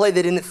contemplate.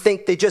 They didn't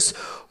think. They just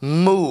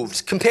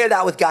moved. Compare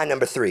that with guy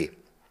number 3.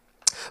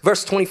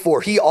 Verse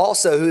 24, he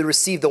also who had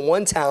received the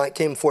 1 talent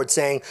came forward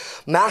saying,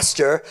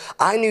 Master,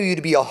 I knew you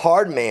to be a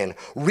hard man,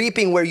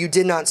 reaping where you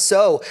did not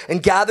sow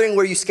and gathering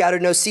where you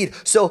scattered no seed.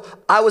 So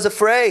I was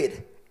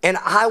afraid and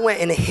I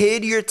went and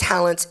hid your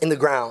talents in the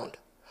ground.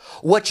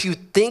 What you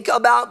think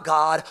about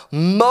God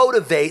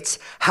motivates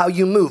how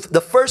you move.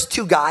 The first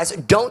 2 guys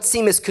don't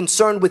seem as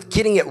concerned with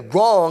getting it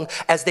wrong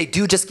as they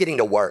do just getting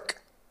to work.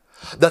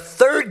 The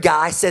third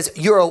guy says,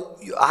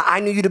 I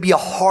knew you to be a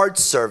hard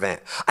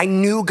servant. I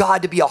knew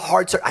God to be a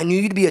hard servant. I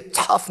knew you to be a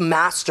tough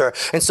master.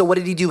 And so what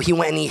did he do? He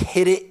went and he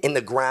hid it in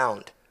the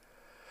ground.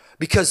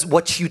 Because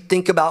what you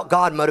think about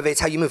God motivates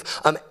how you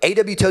move.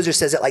 A.W. Tozer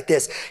says it like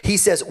this. He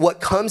says,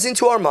 what comes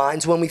into our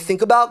minds when we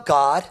think about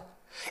God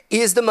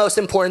is the most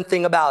important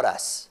thing about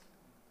us.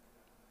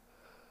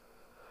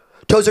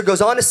 Tozer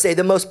goes on to say,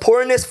 the most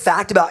importantest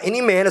fact about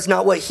any man is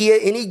not what he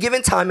at any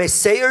given time may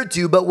say or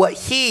do, but what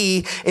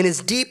he in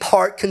his deep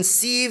heart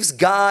conceives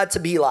God to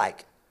be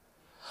like.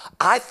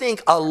 I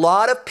think a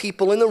lot of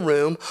people in the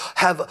room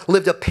have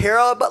lived a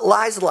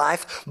paralyzed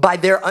life by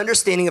their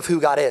understanding of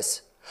who God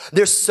is.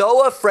 They're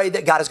so afraid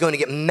that God is going to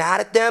get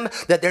mad at them,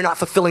 that they're not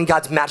fulfilling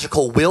God's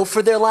magical will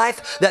for their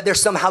life, that they're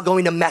somehow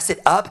going to mess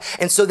it up.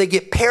 And so they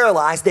get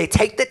paralyzed. They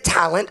take the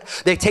talent,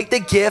 they take the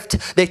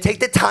gift, they take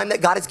the time that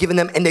God has given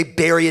them, and they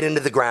bury it into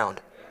the ground.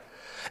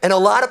 And a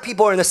lot of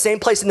people are in the same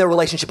place in their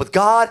relationship with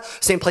God,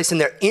 same place in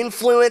their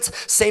influence,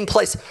 same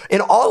place in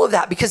all of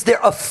that because they're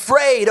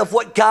afraid of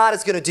what God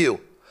is going to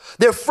do.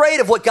 They're afraid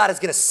of what God is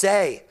going to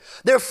say.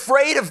 They're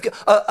afraid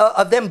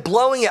of them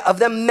blowing it, of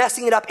them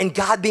messing it up, and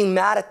God being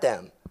mad at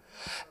them.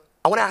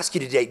 I want to ask you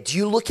today, do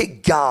you look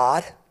at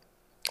God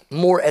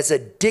more as a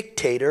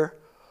dictator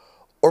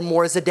or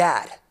more as a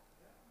dad?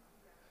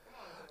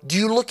 Do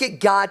you look at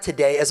God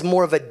today as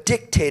more of a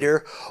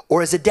dictator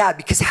or as a dad?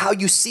 Because how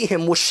you see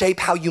him will shape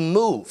how you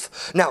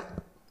move. Now,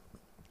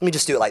 let me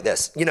just do it like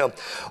this. You know,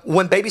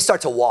 when babies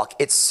start to walk,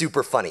 it's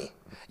super funny.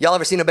 Y'all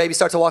ever seen a baby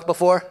start to walk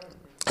before?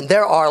 And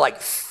there are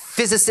like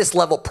physicist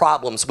level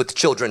problems with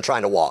children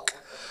trying to walk.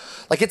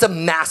 Like it's a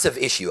massive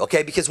issue,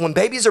 okay? Because when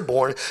babies are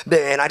born,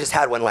 and I just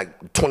had one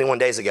like 21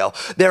 days ago,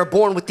 they're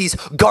born with these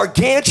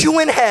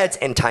gargantuan heads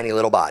and tiny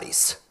little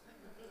bodies.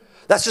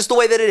 That's just the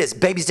way that it is.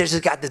 Babies, they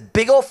just got this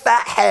big old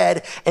fat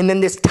head and then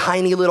this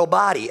tiny little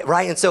body,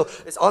 right? And so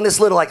it's on this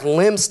little like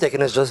limb stick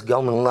and it's just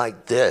going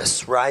like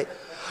this, right?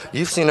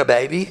 You've seen a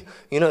baby,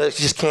 it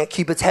just can't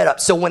keep its head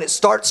up. So when it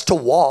starts to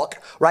walk,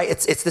 right,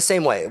 it's the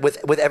same way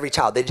with every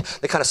child. They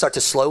kind of start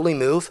to slowly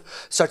move,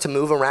 start to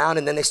move around,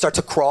 and then they start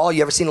to crawl.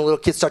 You ever seen a little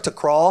kid start to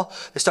crawl?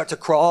 They start to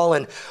crawl,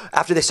 and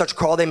after they start to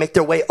crawl, they make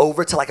their way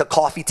over to like a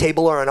coffee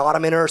table or an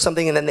ottoman or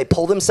something, and then they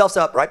pull themselves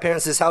up, right,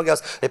 parents? This is how it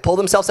goes. They pull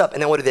themselves up,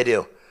 and then what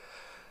do?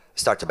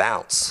 Start to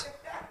bounce.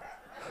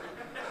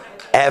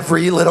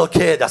 Every little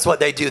kid, that's what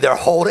they do. They're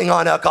holding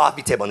on to a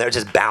coffee table, and they're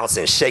just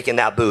bouncing, shaking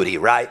that booty,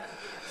 right?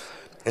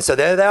 And so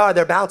there they are,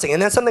 they're bouncing.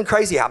 And then something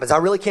crazy happens. I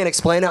really can't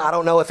explain it. I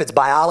don't know if it's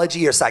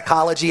biology or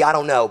psychology. I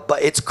don't know,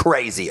 but it's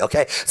crazy,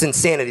 okay? It's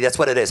insanity. That's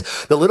what it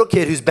is. The little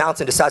kid who's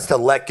bouncing decides to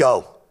let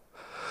go.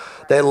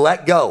 They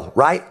let go,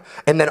 right?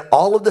 And then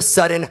all of a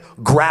sudden,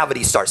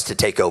 gravity starts to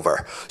take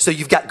over. So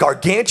you've got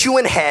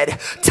gargantuan head,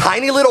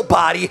 tiny little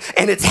body,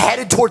 and it's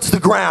headed towards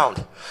the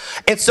ground.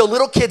 And so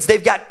little kids,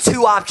 they've got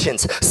two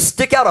options: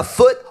 stick out a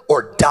foot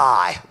or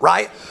die,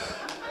 right?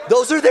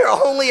 Those are their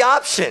only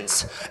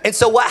options. And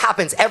so what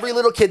happens? Every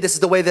little kid, this is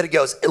the way that it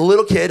goes. A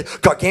little kid,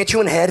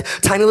 gargantuan head,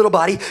 tiny little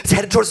body, is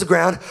headed towards the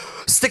ground,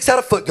 sticks out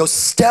a foot, goes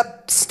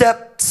step,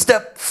 step,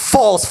 step,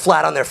 falls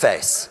flat on their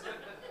face.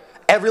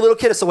 Every little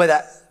kid is the way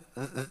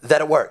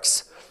that it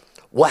works.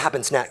 What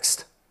happens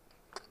next?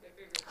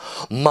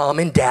 Mom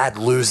and dad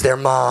lose their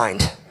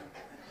mind.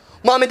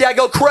 Mom and dad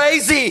go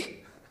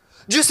crazy.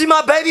 Did you see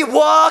my baby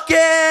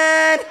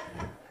walking?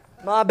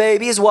 My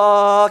baby's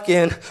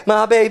walking,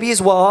 my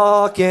baby's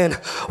walking.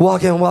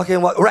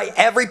 Right,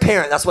 every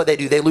parent, that's what they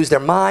do. They lose their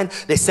mind,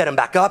 they set him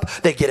back up,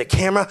 they get a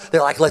camera,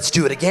 they're like, let's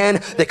do it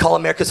again. They call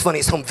America's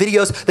Funniest Home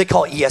Videos, they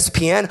call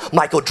ESPN,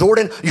 Michael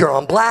Jordan, you're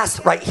on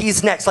blast, right?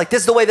 He's next. Like,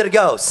 this is the way that it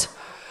goes.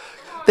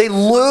 They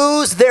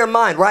lose their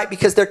mind, right?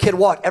 Because their kid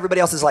walked.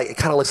 Everybody else is like, it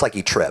kind of looks like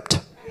he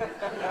tripped.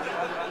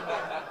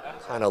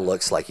 Kind of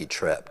looks like he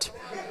tripped.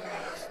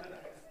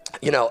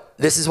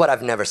 This is what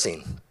I've never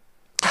seen.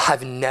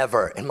 I've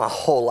never in my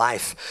whole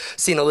life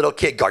seen a little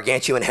kid,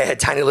 gargantuan head,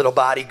 tiny little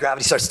body,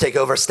 gravity starts to take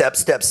over, step,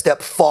 step,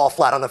 step, fall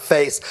flat on the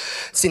face.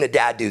 Seen a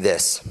dad do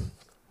this.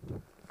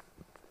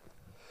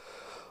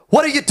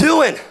 What are you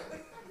doing?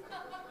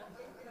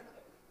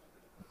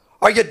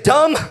 Are you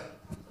dumb?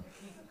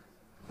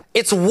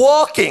 It's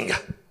walking.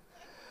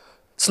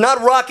 It's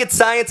not rocket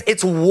science,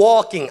 it's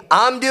walking.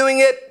 I'm doing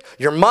it,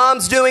 your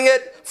mom's doing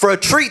it. For a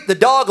treat, the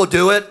dog will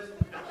do it.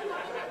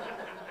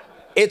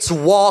 It's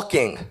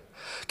walking.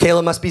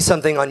 Kayla, must be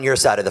something on your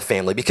side of the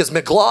family because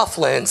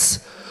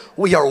McLaughlin's,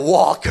 we are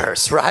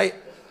walkers, right?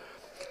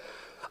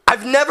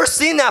 I've never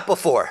seen that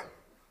before.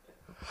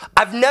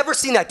 I've never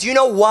seen that. Do you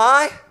know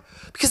why?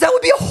 Because that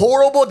would be a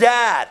horrible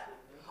dad,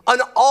 an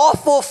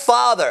awful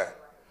father.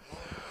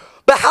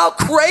 But how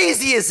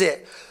crazy is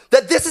it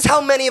that this is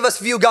how many of us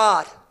view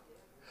God?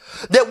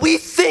 That we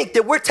think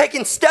that we're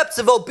taking steps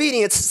of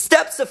obedience,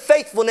 steps of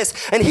faithfulness,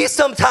 and he's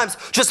sometimes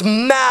just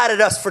mad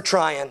at us for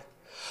trying.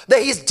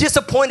 That he's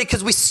disappointed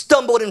because we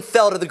stumbled and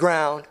fell to the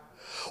ground.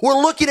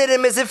 We're looking at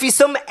him as if he's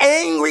some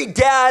angry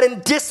dad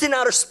in distant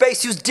outer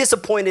space who's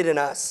disappointed in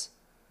us.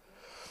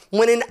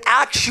 When in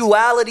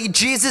actuality,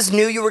 Jesus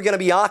knew you were going to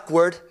be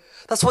awkward.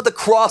 That's what the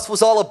cross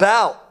was all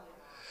about.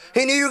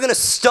 He knew you were going to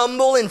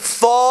stumble and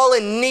fall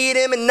and need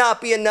him and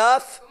not be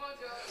enough.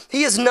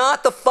 He is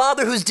not the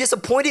father who's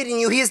disappointed in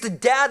you. He is the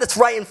dad that's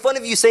right in front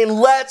of you saying,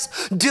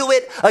 let's do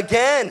it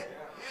again.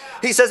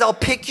 He says, I'll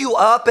pick you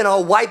up and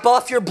I'll wipe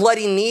off your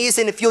bloody knees.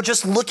 And if you'll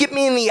just look at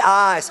me in the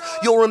eyes,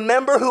 you'll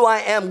remember who I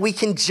am. We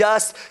can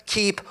just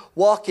keep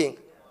walking.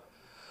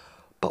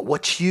 But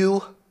what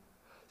you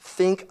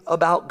think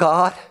about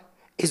God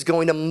is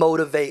going to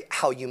motivate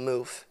how you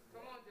move.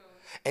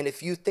 And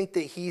if you think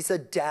that he's a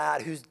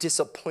dad who's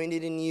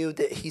disappointed in you,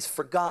 that he's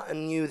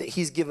forgotten you, that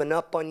he's given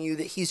up on you,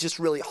 that he's just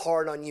really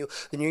hard on you,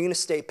 then you're going to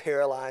stay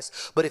paralyzed.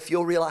 But if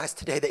you'll realize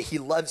today that he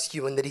loves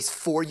you and that he's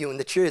for you and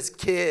that you're his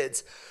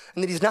kids,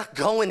 and that he's not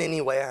going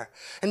anywhere,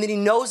 and that he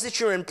knows that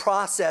you're in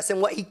process,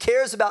 and what he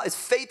cares about is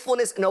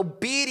faithfulness and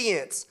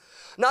obedience.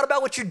 Not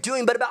about what you're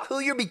doing, but about who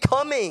you're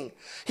becoming.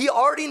 He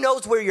already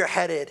knows where you're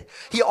headed.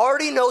 He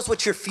already knows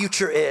what your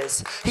future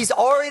is. He's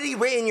already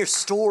written your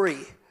story.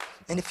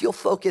 And if you'll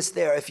focus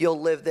there, if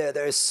you'll live there,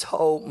 there is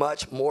so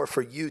much more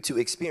for you to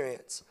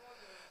experience.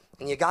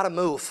 And you got to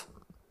move.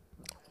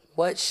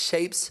 What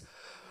shapes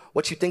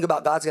what you think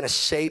about God's going to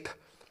shape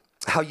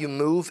how you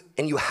move,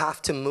 and you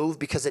have to move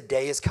because a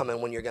day is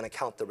coming when you're going to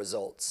count the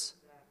results.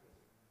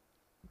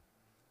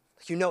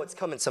 You know it's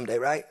coming someday,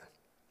 right?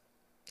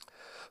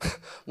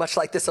 Much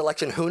like this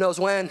election, who knows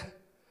when?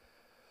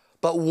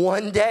 But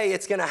one day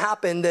it's going to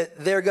happen that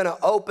they're going to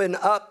open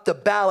up the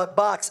ballot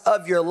box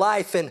of your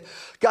life, and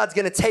God's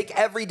going to take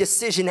every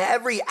decision,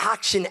 every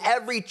action,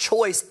 every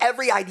choice,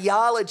 every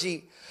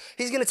ideology.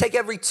 He's going to take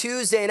every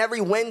Tuesday and every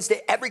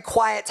Wednesday, every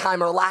quiet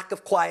time or lack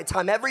of quiet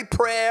time, every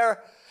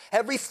prayer,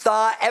 every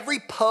thought, every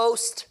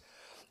post,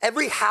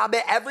 Every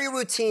habit, every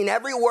routine,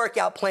 every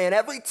workout plan,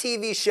 every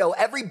TV show,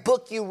 every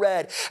book you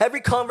read,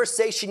 every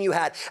conversation you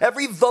had,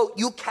 every vote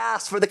you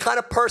cast for the kind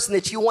of person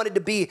that you wanted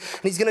to be,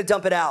 and he's gonna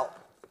dump it out.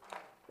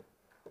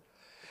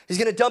 He's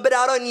gonna dump it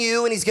out on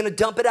you, and he's gonna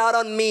dump it out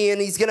on me,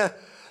 and there's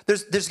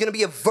gonna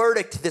be a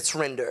verdict that's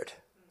rendered.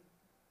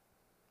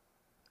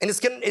 And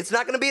it's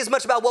not gonna be as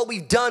much about what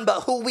we've done,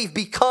 but who we've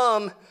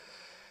become.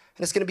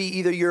 And it's gonna be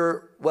either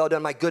you're, well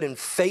done, my good and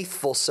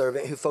faithful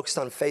servant who focused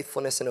on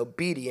faithfulness and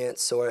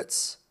obedience, or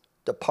it's,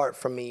 depart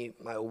from me,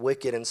 my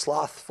wicked and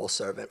slothful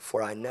servant,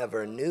 for I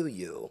never knew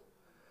you.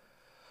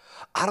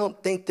 I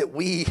don't think that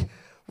we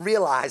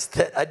realize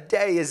that a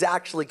day is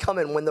actually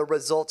coming when the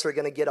results are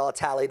gonna get all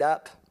tallied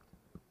up.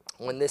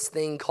 When this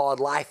thing called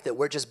life that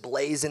we're just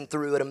blazing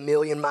through at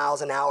 1,000,000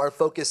 miles an hour,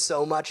 focused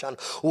so much on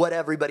what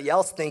everybody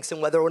else thinks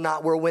and whether or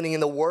not we're winning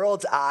in the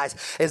world's eyes,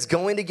 is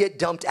going to get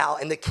dumped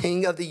out, and the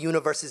king of the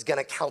universe is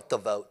gonna count the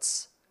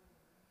votes.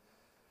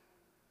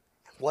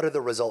 What are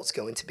the results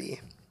going to be?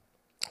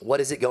 What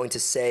is it going to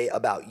say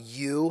about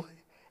you,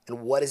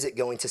 and what is it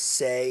going to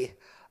say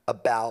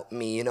about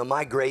me? You know,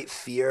 my great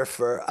fear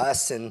for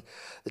us in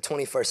the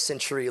 21st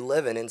century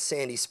living in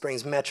Sandy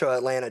Springs, Metro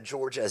Atlanta,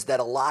 Georgia, is that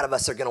a lot of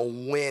us are gonna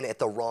win at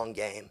the wrong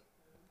game.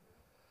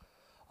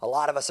 A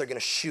lot of us are gonna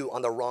shoot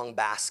on the wrong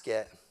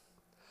basket.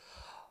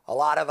 A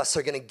lot of us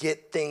are gonna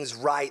get things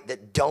right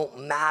that don't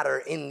matter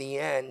in the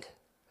end.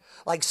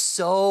 Like,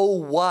 so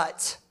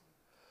what?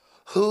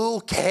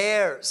 Who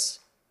cares?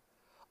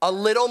 A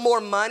little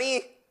more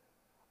money?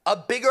 A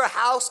bigger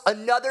house,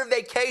 another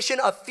vacation,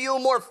 a few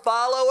more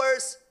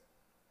followers.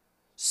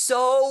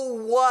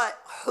 So what?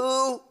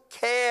 Who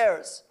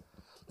cares?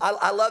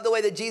 I love the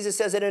way that Jesus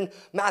says it in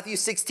Matthew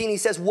 16. He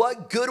says,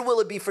 what good will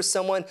it be for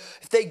someone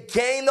if they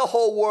gain the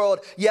whole world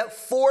yet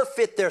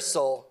forfeit their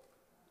soul?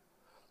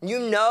 You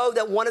know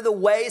that one of the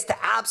ways to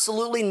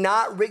absolutely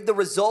not rig the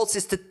results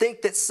is to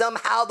think that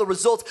somehow the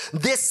results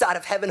this side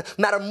of heaven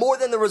matter more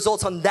than the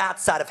results on that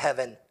side of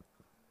heaven.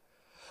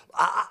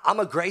 I'm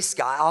a grace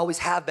guy. I always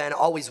have been,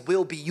 always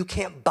will be. You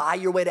can't buy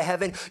your way to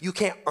heaven. You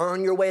can't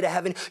earn your way to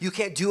heaven. You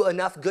can't do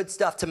enough good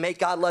stuff to make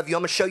God love you.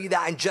 I'm going to show you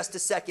that in just a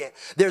second.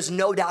 There's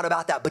no doubt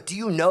about that. But do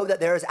you know that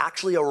there is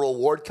actually a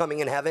reward coming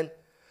in heaven?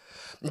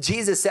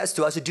 Jesus says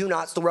to us, do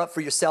not store up for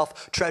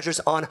yourself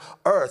treasures on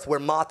earth where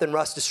moth and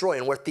rust destroy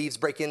and where thieves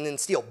break in and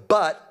steal.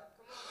 But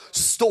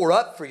store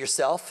up for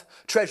yourself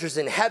treasures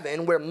in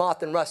heaven where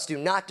moth and rust do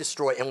not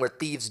destroy and where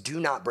thieves do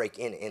not break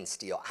in and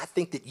steal. I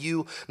think that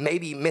you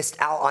maybe missed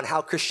out on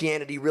how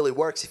Christianity really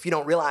works if you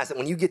don't realize that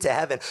when you get to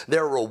heaven,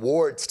 there are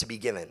rewards to be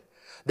given.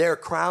 There are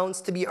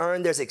crowns to be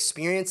earned. There's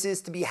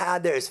experiences to be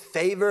had. There is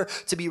favor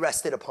to be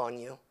rested upon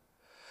you.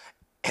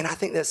 And I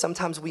think that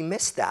sometimes we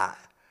miss that.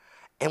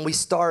 And we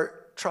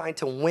start trying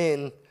to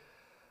win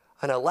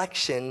an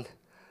election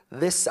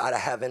this side of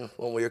heaven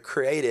when we were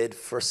created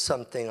for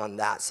something on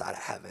that side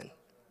of heaven.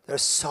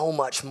 There's so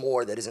much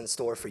more that is in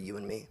store for you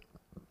and me.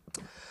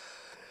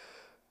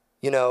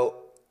 You know,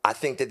 I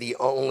think that the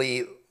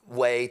only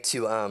way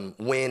to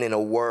win in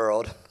a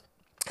world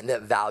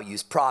that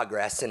values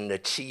progress and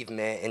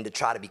achievement and to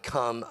try to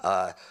become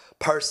a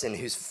person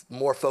who's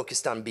more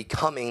focused on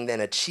becoming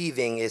than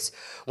achieving is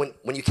when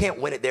you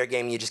can't win at their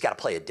game, you just got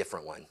to play a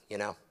different one, you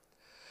know?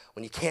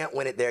 When you can't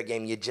win at their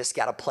game, you just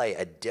got to play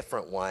a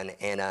different one.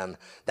 And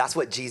that's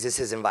what Jesus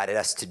has invited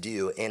us to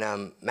do.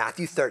 In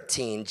Matthew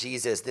 13,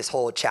 Jesus, this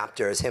whole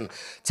chapter is him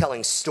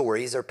telling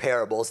stories or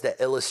parables that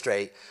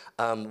illustrate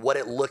what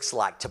it looks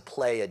like to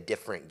play a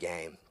different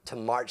game, to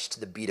march to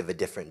the beat of a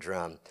different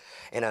drum.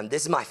 And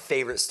this is my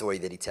favorite story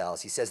that he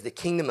tells. He says, the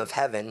kingdom of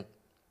heaven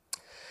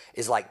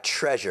is like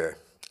treasure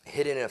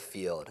hidden in a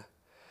field,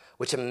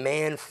 which a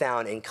man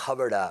found and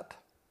covered up.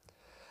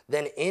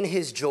 Then in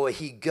his joy,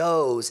 he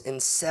goes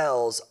and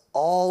sells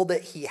all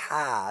that he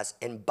has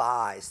and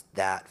buys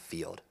that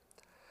field.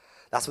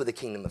 That's what the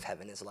kingdom of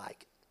heaven is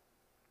like.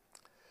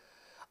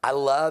 I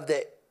love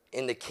that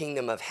in the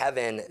kingdom of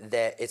heaven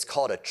that it's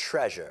called a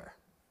treasure,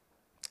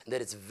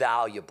 that it's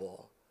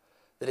valuable,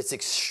 that it's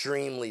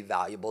extremely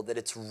valuable, that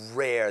it's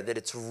rare, that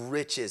it's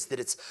riches,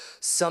 that it's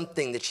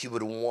something that you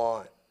would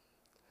want.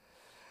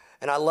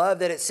 And I love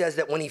that it says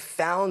that when he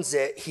founds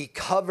it, he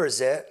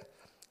covers it,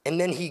 and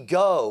then he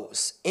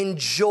goes. In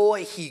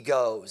joy he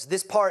goes.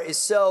 This part is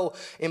so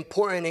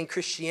important in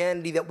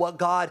Christianity, that what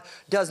God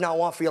does not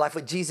want for your life,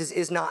 what Jesus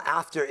is not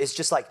after, is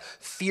just like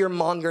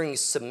fear-mongering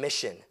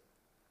submission.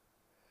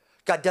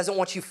 God doesn't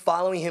want you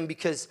following him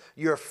because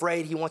you're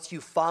afraid. He wants you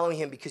following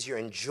him because you're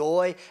in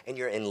joy and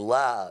you're in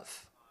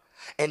love.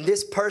 And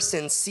this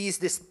person sees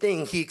this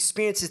thing. He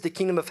experiences the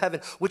kingdom of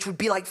heaven, which would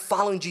be like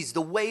following Jesus,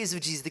 the ways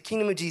of Jesus, the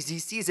kingdom of Jesus. He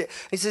sees it.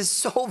 He says, it's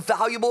so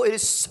valuable. It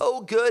is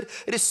so good.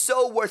 It is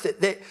so worth it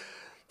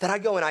that I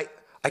go and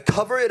I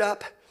cover it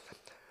up,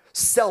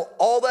 sell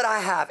all that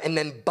I have, and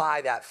then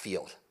buy that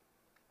field.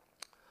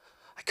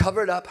 I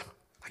cover it up.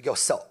 I go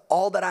sell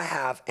all that I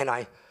have, and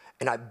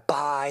I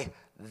buy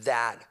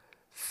that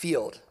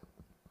field.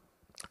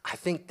 I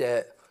think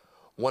that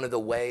One of the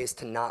ways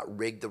to not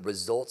rig the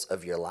results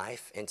of your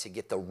life and to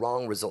get the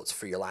wrong results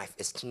for your life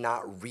is to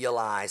not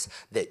realize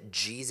that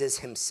Jesus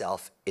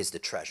himself is the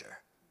treasure.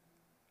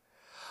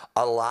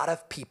 A lot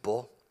of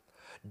people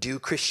do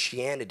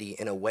Christianity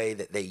in a way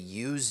that they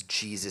use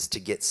Jesus to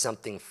get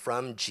something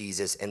from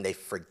Jesus, and they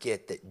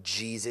forget that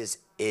Jesus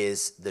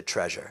is the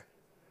treasure.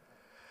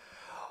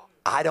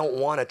 I don't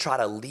want to try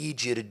to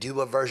lead you to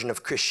do a version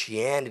of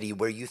Christianity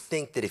where you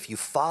think that if you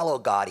follow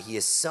God, he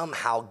is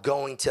somehow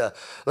going to,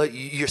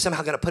 you're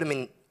somehow going to put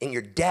him in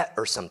your debt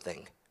or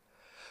something.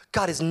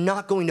 God is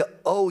not going to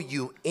owe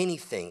you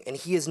anything, and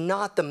he is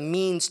not the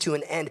means to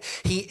an end.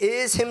 He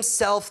is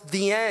himself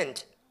the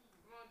end.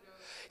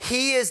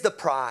 He is the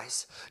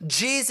prize.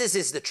 Jesus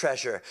is the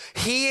treasure.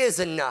 He is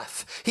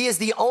enough. He is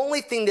the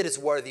only thing that is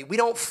worthy. We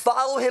don't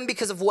follow him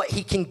because of what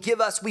he can give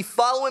us. We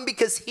follow him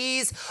because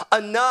he's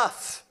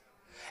enough.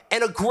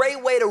 And a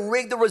great way to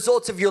rig the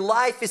results of your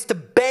life is to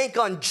bank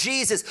on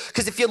Jesus,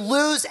 because if you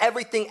lose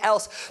everything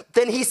else,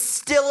 then he's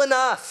still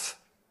enough.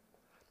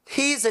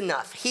 He's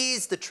enough.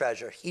 He's the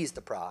treasure. He's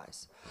the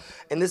prize.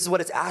 And this is what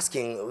it's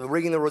asking.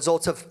 Rigging the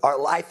results of our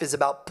life is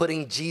about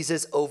putting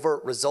Jesus over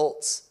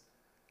results.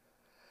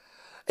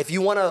 If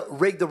you want to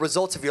rig the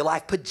results of your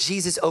life, put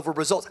Jesus over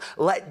results.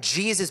 Let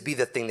Jesus be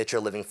the thing that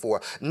you're living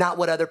for, not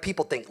what other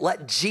people think.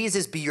 Let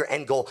Jesus be your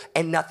end goal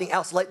and nothing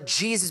else. Let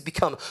Jesus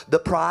become the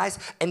prize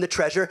and the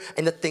treasure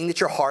and the thing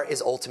that your heart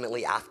is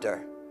ultimately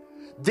after.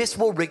 This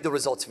will rig the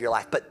results of your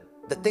life. But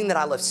the thing that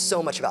I love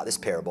so much about this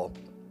parable,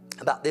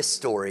 about this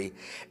story,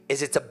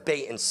 is it's a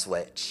bait and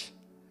switch.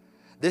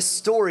 This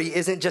story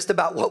isn't just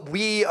about what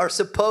we are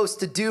supposed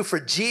to do for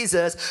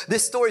Jesus.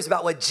 This story is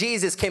about what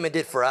Jesus came and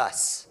did for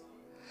us.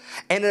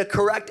 And in a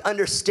correct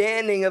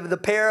understanding of the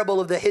parable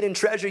of the hidden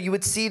treasure, you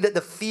would see that the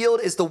field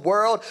is the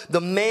world,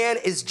 the man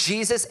is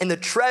Jesus, and the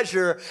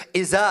treasure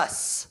is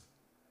us.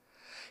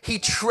 He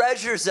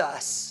treasures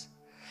us.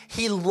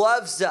 He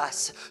loves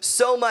us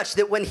so much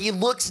that when he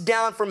looks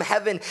down from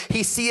heaven,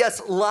 he sees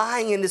us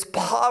lying in this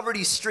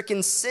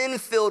poverty-stricken,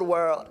 sin-filled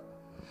world.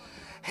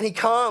 And he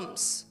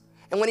comes,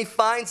 and when he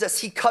finds us,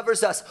 he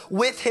covers us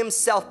with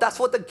himself. That's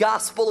what the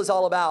gospel is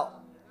all about.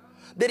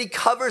 That he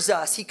covers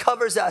us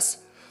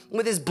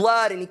with his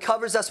blood, and he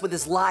covers us with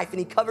his life, and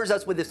he covers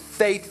us with his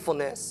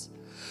faithfulness.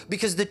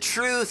 Because the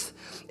truth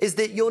is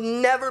that you'll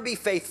never be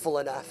faithful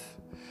enough,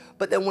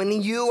 but that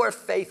when you are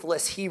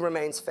faithless, he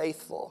remains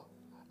faithful.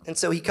 And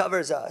so he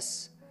covers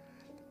us,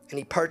 and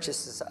he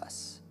purchases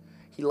us.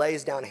 He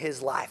lays down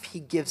his life.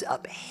 He gives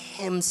up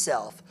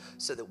himself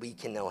so that we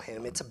can know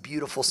him. It's a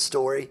beautiful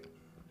story.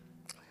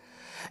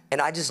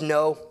 And I just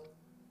know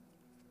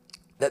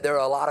that there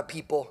are a lot of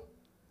people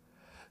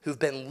who've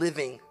been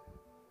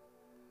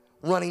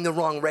running the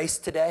wrong race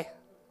today,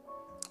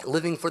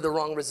 living for the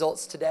wrong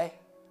results today,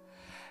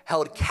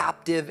 held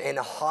captive and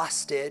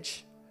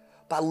hostage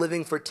by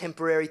living for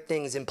temporary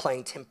things and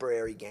playing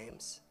temporary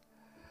games.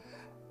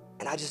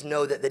 And I just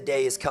know that the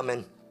day is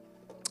coming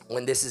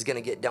when this is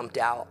gonna get dumped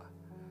out.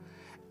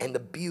 And the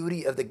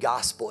beauty of the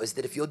gospel is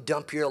that if you'll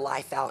dump your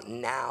life out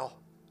now,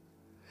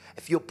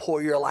 if you'll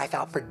pour your life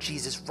out for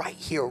Jesus right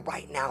here,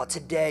 right now,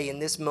 today, in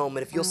this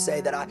moment, if you'll say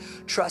that I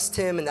trust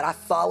him and that I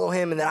follow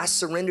him and that I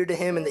surrender to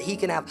him and that he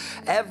can have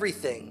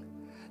everything,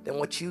 then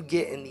what you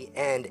get in the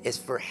end is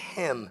for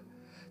him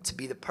to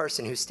be the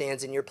person who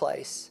stands in your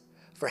place,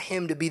 for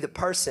him to be the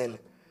person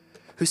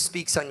who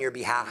speaks on your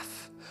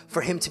behalf,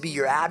 for him to be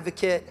your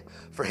advocate,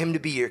 for him to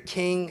be your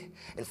king,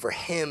 and for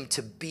him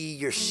to be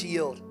your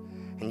shield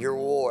and your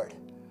reward.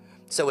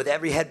 So with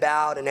every head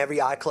bowed and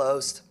every eye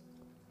closed,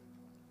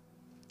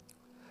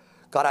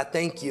 God, I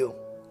thank you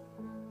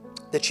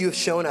that you have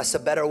shown us a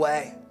better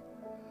way.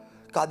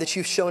 God, that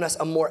you've shown us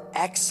a more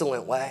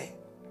excellent way.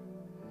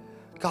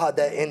 God,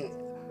 that in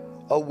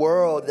a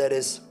world that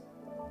is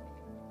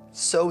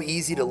so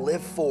easy to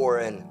live for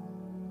and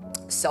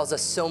sells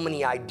us so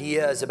many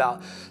ideas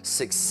about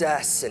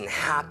success and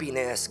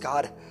happiness,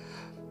 God,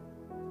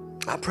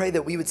 I pray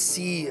that we would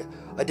see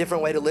a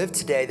different way to live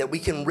today, that we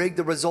can rig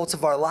the results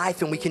of our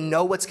life and we can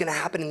know what's gonna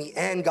happen in the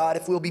end, God,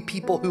 if we'll be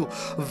people who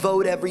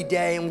vote every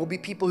day and we'll be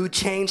people who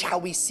change how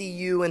we see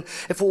you, and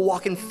if we'll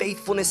walk in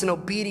faithfulness and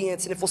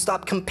obedience, and if we'll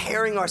stop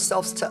comparing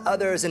ourselves to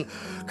others, and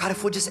God,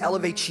 if we'll just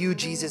elevate you,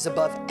 Jesus,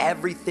 above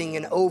everything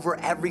and over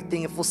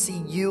everything, if we'll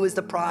see you as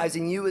the prize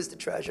and you as the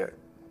treasure.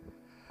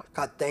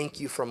 God,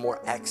 thank you for a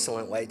more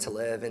excellent way to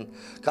live. And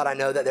God, I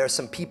know that there are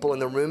some people in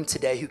the room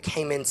today who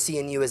came in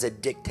seeing you as a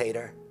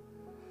dictator.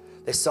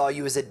 They saw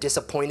you as a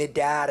disappointed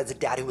dad, as a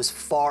dad who was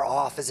far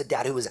off, as a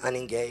dad who was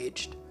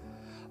unengaged.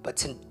 But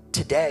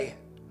today,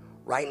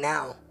 right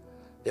now,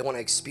 they want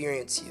to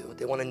experience you.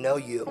 They want to know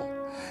you.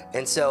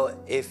 And so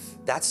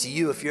if that's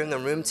you, if you're in the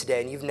room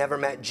today and you've never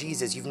met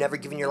Jesus, you've never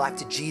given your life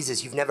to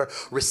Jesus, you've never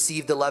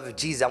received the love of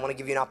Jesus, I want to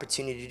give you an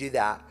opportunity to do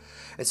that.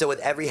 And so with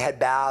every head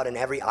bowed and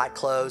every eye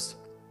closed,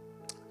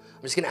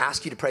 I'm just going to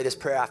ask you to pray this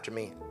prayer after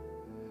me.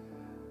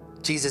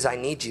 Jesus, I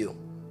need you.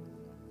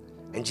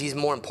 And Jesus,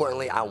 more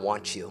importantly, I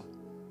want you.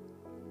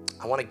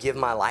 I want to give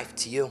my life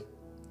to you.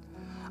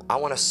 I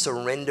want to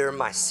surrender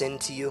my sin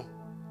to you.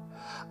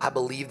 I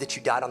believe that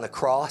you died on the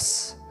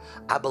cross.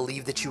 I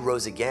believe that you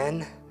rose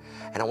again,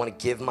 and I want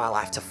to give my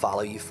life to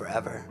follow you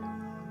forever.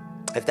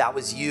 If that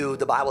was you,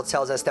 the Bible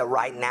tells us that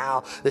right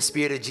now, the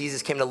Spirit of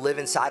Jesus came to live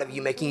inside of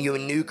you, making you a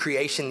new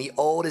creation. The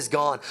old is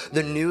gone,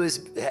 the new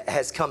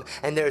has come,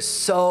 and there's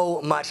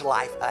so much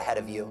life ahead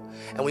of you.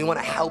 And we want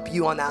to help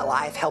you on that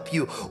life, help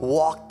you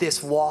walk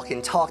this walk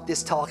and talk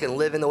this talk and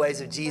live in the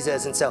ways of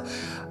Jesus. And so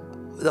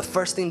the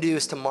first thing to do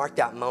is to mark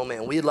that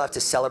moment, and we'd love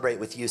to celebrate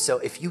with you. So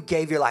if you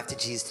gave your life to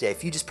Jesus today,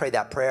 if you just prayed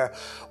that prayer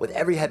with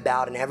every head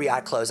bowed and every eye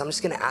closed, I'm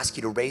just gonna ask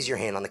you to raise your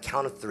hand on the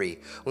count of 3.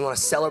 We wanna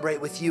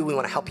celebrate with you. We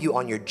wanna help you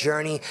on your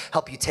journey,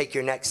 help you take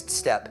your next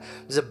step.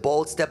 There's a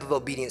bold step of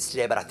obedience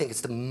today, but I think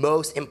it's the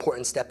most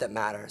important step that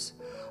matters.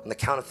 On the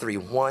count of 3,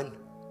 1,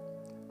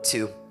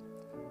 2,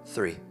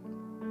 3.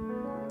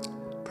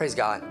 Praise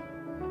God.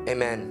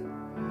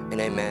 Amen and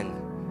amen.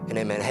 And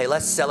amen. Hey,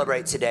 let's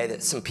celebrate today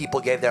that some people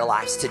gave their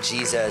lives to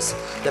Jesus,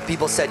 that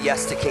people said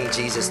yes to King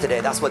Jesus today.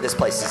 That's what this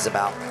place is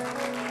about.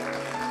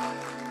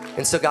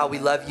 And so God, we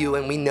love you,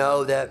 and we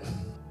know that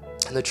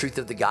the truth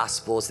of the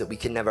gospel is that we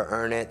can never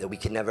earn it, that we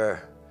can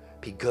never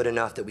be good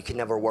enough, that we can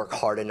never work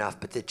hard enough,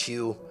 but that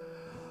you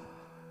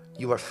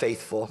are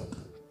faithful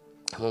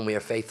when we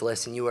are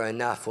faithless, and you are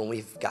enough when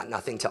we've got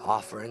nothing to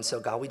offer. And so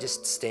God, we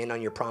just stand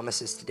on your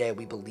promises today.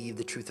 We believe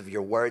the truth of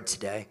your word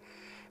today.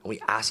 And we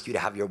ask you to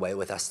have your way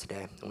with us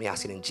today. And we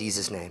ask it in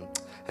Jesus' name.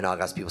 And all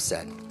God's people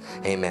said,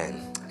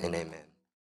 amen and amen.